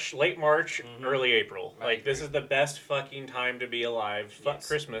 March, late March, Mhm. early April. I Like, this agree. is the best fucking time to be alive. Fuck Yes.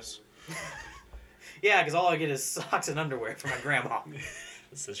 Christmas. Yeah, because all I get is socks and underwear from my grandma.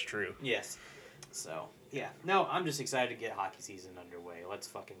 This is true. Yes. So, yeah. No, I'm just excited to get hockey season underway. Let's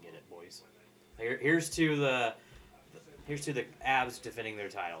fucking get it, boys. Here's to the Avs defending their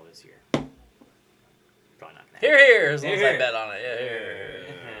title this year. Probably not. Here, as long as I Here. bet on it.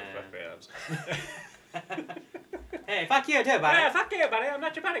 Yeah. Fuck Babs. Hey, fuck you too, buddy. Yeah, fuck you, buddy. I'm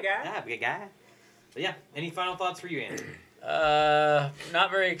not your buddy guy. Yeah, big guy. But yeah, any final thoughts for you, Andrew?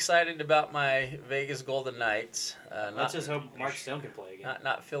 Not very excited about my Vegas Golden Knights. Let's just hope Mark Stone can play again.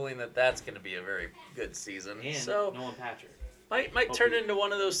 Not feeling that that's going to be a very good season. And So Nolan Patrick. might Hope turn he- into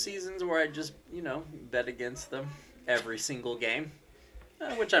one of those seasons where I just bet against them every single game,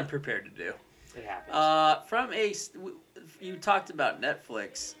 which I'm prepared to do. It happens. You talked about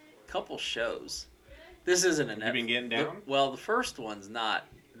Netflix, couple shows. This isn't a Netflix. You been getting down? Well, the first one's not.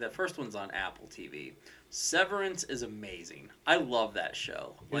 The first one's on Apple TV. Severance is amazing. I love that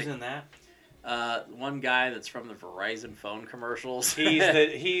show. Who's in that? One guy that's from the Verizon phone commercials.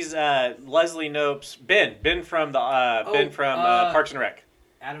 He's Leslie Knope's Ben from Parks and Rec.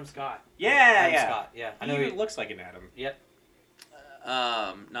 Adam Scott. Yeah, Adam yeah. Scott. Yeah, I He know. even looks like an Adam. Yep.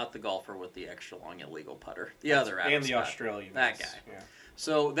 Not the golfer with the extra long illegal putter. The other Adam And the Scott. Australian. That guy. Yeah.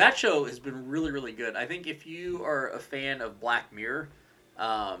 So that show has been really, really good. I think if you are a fan of Black Mirror,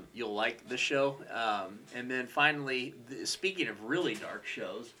 you'll like the show. And then finally, speaking of really dark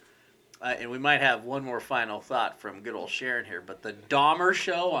shows, and we might have one more final thought from good old Sharon here, but the Dahmer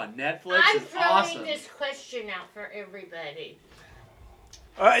show on Netflix I'm is throwing awesome. this question out for everybody.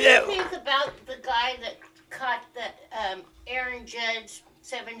 Yeah. What do you think about the guy that caught the Aaron Judge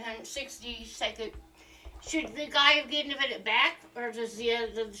 760-second? Should the guy have given it back, or does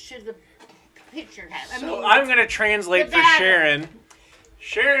should the pitcher have? So I'm going to translate for Sharon.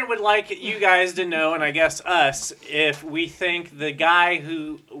 Sharon would like you guys to know, and I guess us, if we think the guy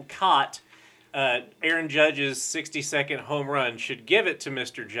who caught Aaron Judge's 60-second home run should give it to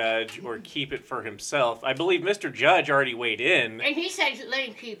Mr. Judge or keep it for himself. I believe Mr. Judge already weighed in. And he said let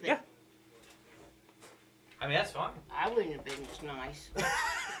him keep it. Yeah. I mean, that's fine. I wouldn't have been as nice.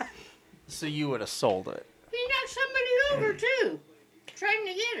 So you would have sold it. He knocked somebody over, too. Trying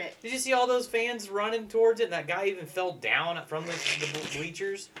to get it. Did you see all those fans running towards it? And that guy even fell down from the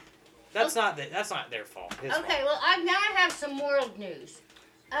bleachers. That's not their fault. His fault. Okay, well, now I have some world news.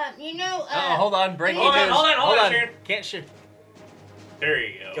 hold on. Breaking Hold news. on, Sharon. Can't shoot. There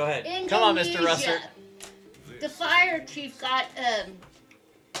you go. Go ahead. Indonesia, Come on, Mr. Russert. The fire chief got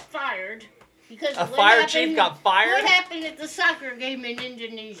fired because A fire chief got fired? What happened at the soccer game in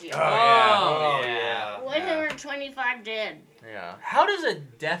Indonesia? Oh, yeah. 125 dead. Yeah. How does a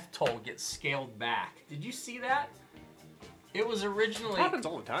death toll get scaled back? Did you see that? It was originally It happens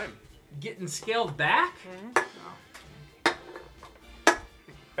all the time. getting scaled back.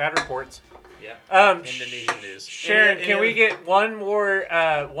 Bad reports. Yeah. Indonesian news. Sharon, can we get one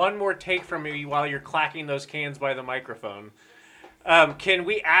more take from you while you're clacking those cans by the microphone? Can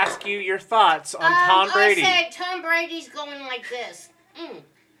we ask you your thoughts on Tom Brady? I say Tom Brady's going like this.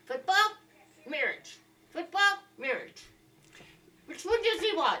 Football, marriage. Football, marriage. Which one does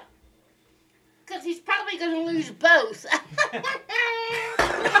he want? Because he's probably going to lose both. And you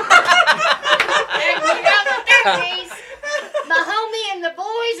know what that means? Mahomie and the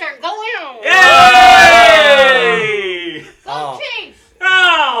boys are going on. Yay! Go Chiefs!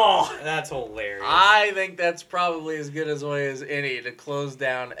 Oh! That's hilarious. I think that's probably as good a way as any to close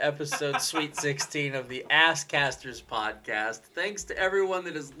down episode Sweet 16 of the Asscasters podcast. Thanks to everyone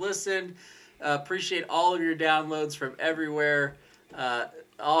that has listened. Appreciate all of your downloads from everywhere.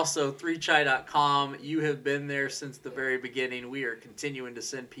 Also, 3chai.com. You have been there since the very beginning. We are continuing to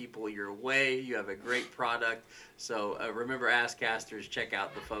send people your way. You have a great product. So remember, Asscasters, check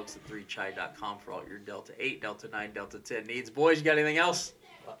out the folks at 3chai.com for all your Delta 8, Delta 9, Delta 10 needs. Boys, you got anything else?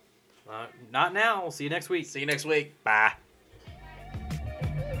 Not now. We'll see you next week. See you next week. Bye.